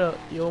cannot put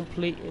your own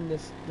plate in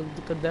this. The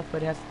Duke of Death,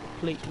 but it has a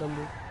plate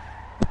number.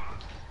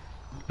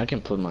 I can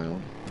put my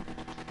own. You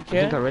I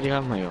think I can? already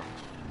have my own.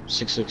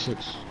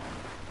 666.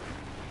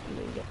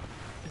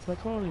 Is my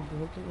car only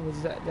broken, or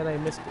was that I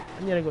missed it?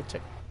 I need to go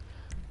check.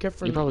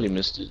 Careful. You probably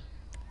missed it.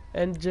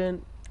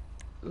 Engine,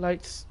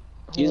 lights.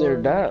 Either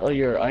horn, that or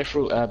your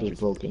iFruit app is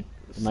broken.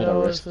 You might have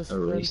cell, erased it.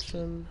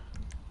 suspension,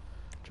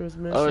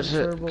 transmission, Oh, it's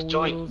turbo it.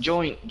 Join, wheels.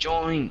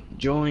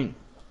 join.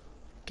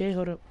 Okay,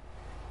 hold up.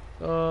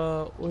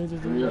 What is it?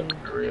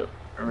 Hurry up.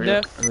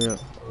 Left. Hurry up.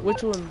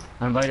 Which one?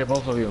 I invited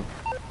both of you.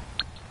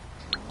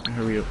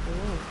 Hurry up.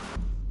 Oh.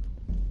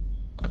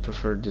 I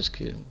prefer this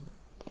kid.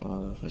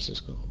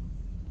 Francisco.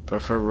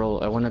 Prefer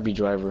role. I want to be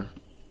driver.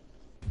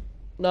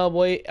 No,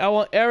 boy. I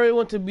want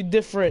everyone to be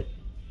different.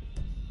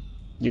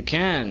 You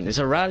can. It's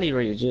a rally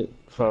race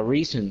for a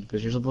reason.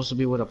 Because you're supposed to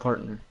be with a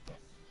partner.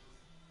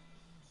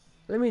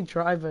 Let me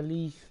drive at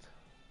least.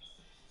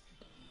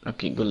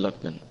 Okay, good luck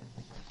then.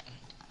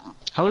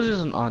 How is this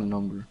an odd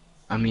number?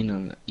 I mean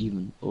an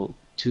even. Oh,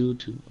 2,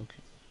 2.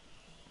 Okay.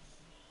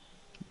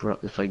 Bro,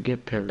 if I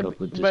get paired up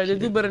with this Bro, this kid,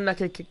 dude better not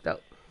get kicked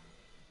out.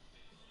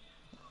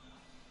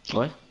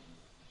 what?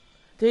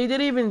 They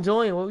didn't even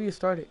join. What were you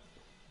started?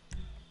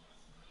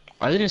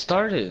 I didn't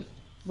start it.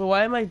 But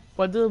why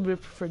do we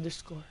prefer this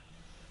score?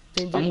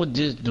 Change I'm it. with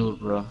this dude,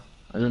 bro.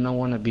 I do not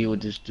want to be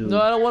with this dude.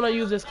 No, I don't want to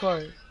use this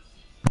card.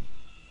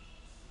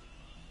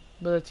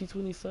 But the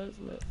T20 sucks,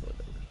 man.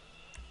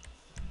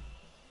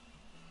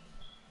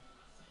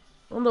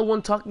 I'm the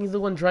one talking, he's the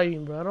one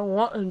driving, bro. I don't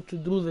want him to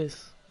do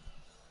this.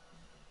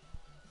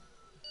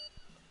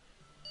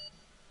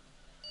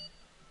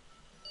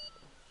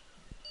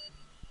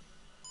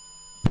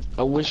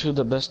 I wish you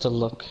the best of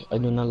luck. I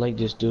do not like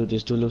this dude.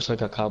 This dude looks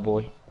like a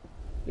cowboy.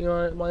 You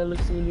know, mine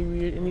looks really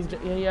weird, and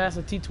he has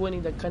a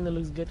T20 that kind of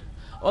looks good.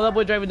 Oh, that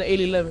boy driving the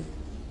 811.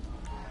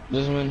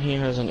 This one here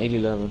has an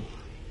 811.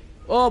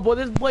 Oh, boy,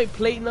 this boy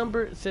plate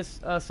number says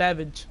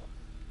Savage.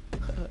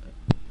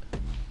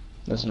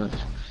 That's nuts.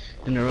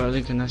 And I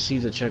really cannot see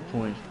the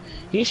checkpoint.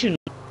 He should.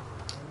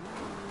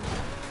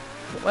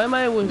 Why am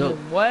I with Go.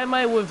 him? Why am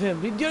I with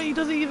him? He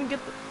doesn't even get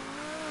the.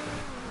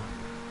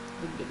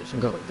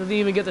 Go. Doesn't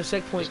even get the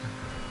checkpoint.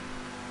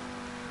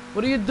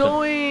 What are you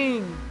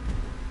doing?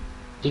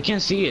 You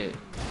can't see it.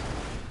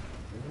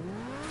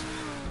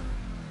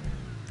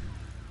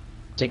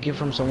 Take it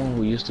from someone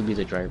who used to be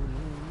the driver.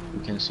 You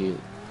can't see it.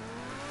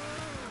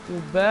 Go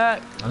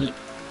back.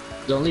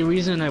 The only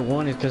reason I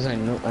won is because I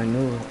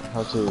knew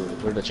how to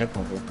where the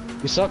checkpoint was.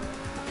 You suck.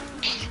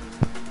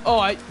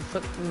 Oh,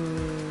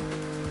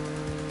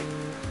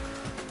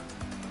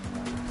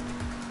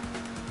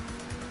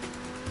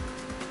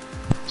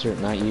 Sir,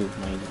 not you.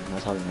 I'm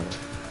not talking about it.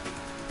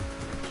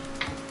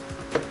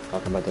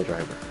 Talking about the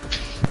driver.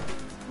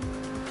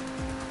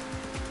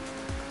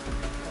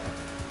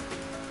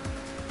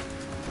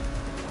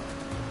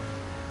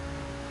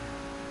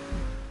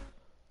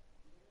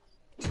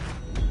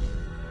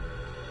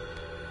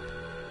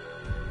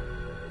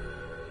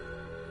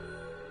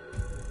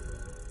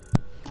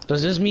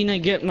 Does this mean I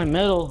get my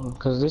medal?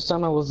 Cause this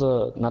time I was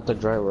not the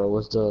driver, I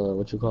was the,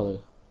 what you call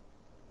it?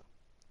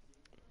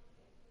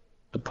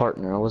 The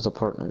partner, I was the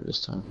partner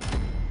this time.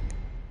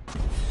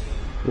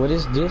 What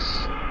is this?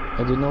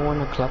 I do not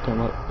want to clap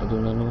him up, I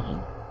do not know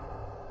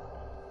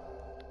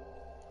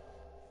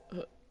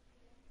him.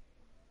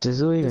 Does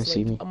he even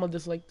see me? I'm gonna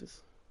dislike this.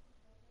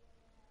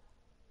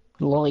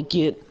 Like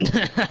it.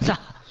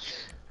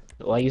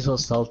 Why are you so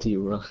salty,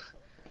 bro?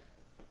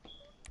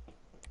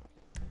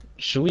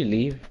 Should we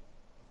leave?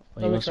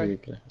 Or you want to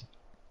replay?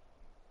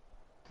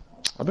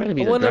 I better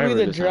be I the wanna driver. be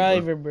the this time, bro.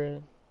 driver,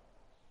 bro.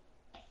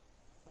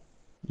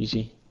 You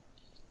see?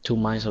 2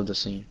 minds of the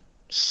same.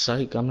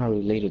 Psych, I'm not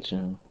related to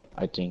him,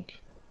 I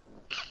think.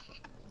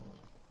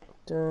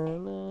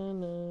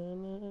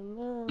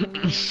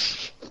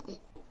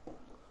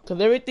 Cause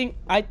everything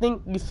I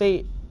think you say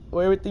it,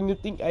 or everything you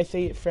think I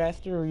say it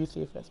faster, or you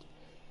say it faster.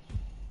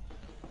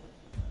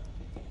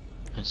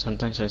 And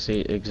sometimes I say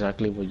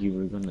exactly what you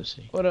were gonna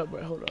say. Hold up,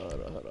 bro. Hold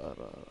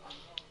on.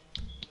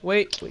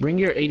 Wait. Bring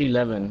your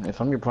 811. If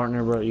I'm your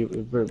partner, bro, you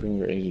better bring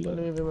your Let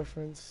 811. me read my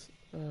friends.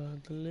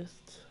 The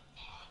list.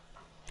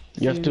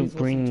 You have to See if he wants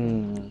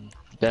bring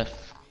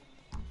Def.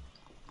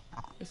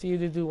 Let's see if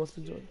the dude wants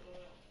to join.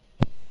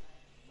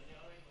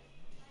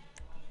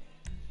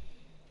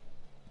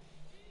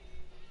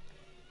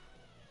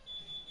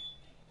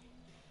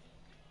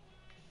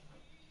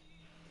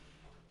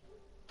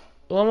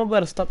 Well, I'm about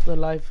to stop the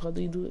live. How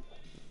do you do it?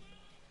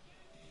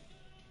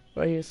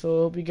 Right here.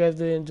 So hope you guys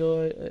did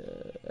enjoy.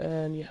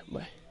 And yeah,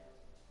 bye.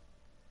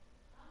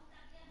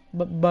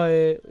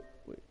 Bye.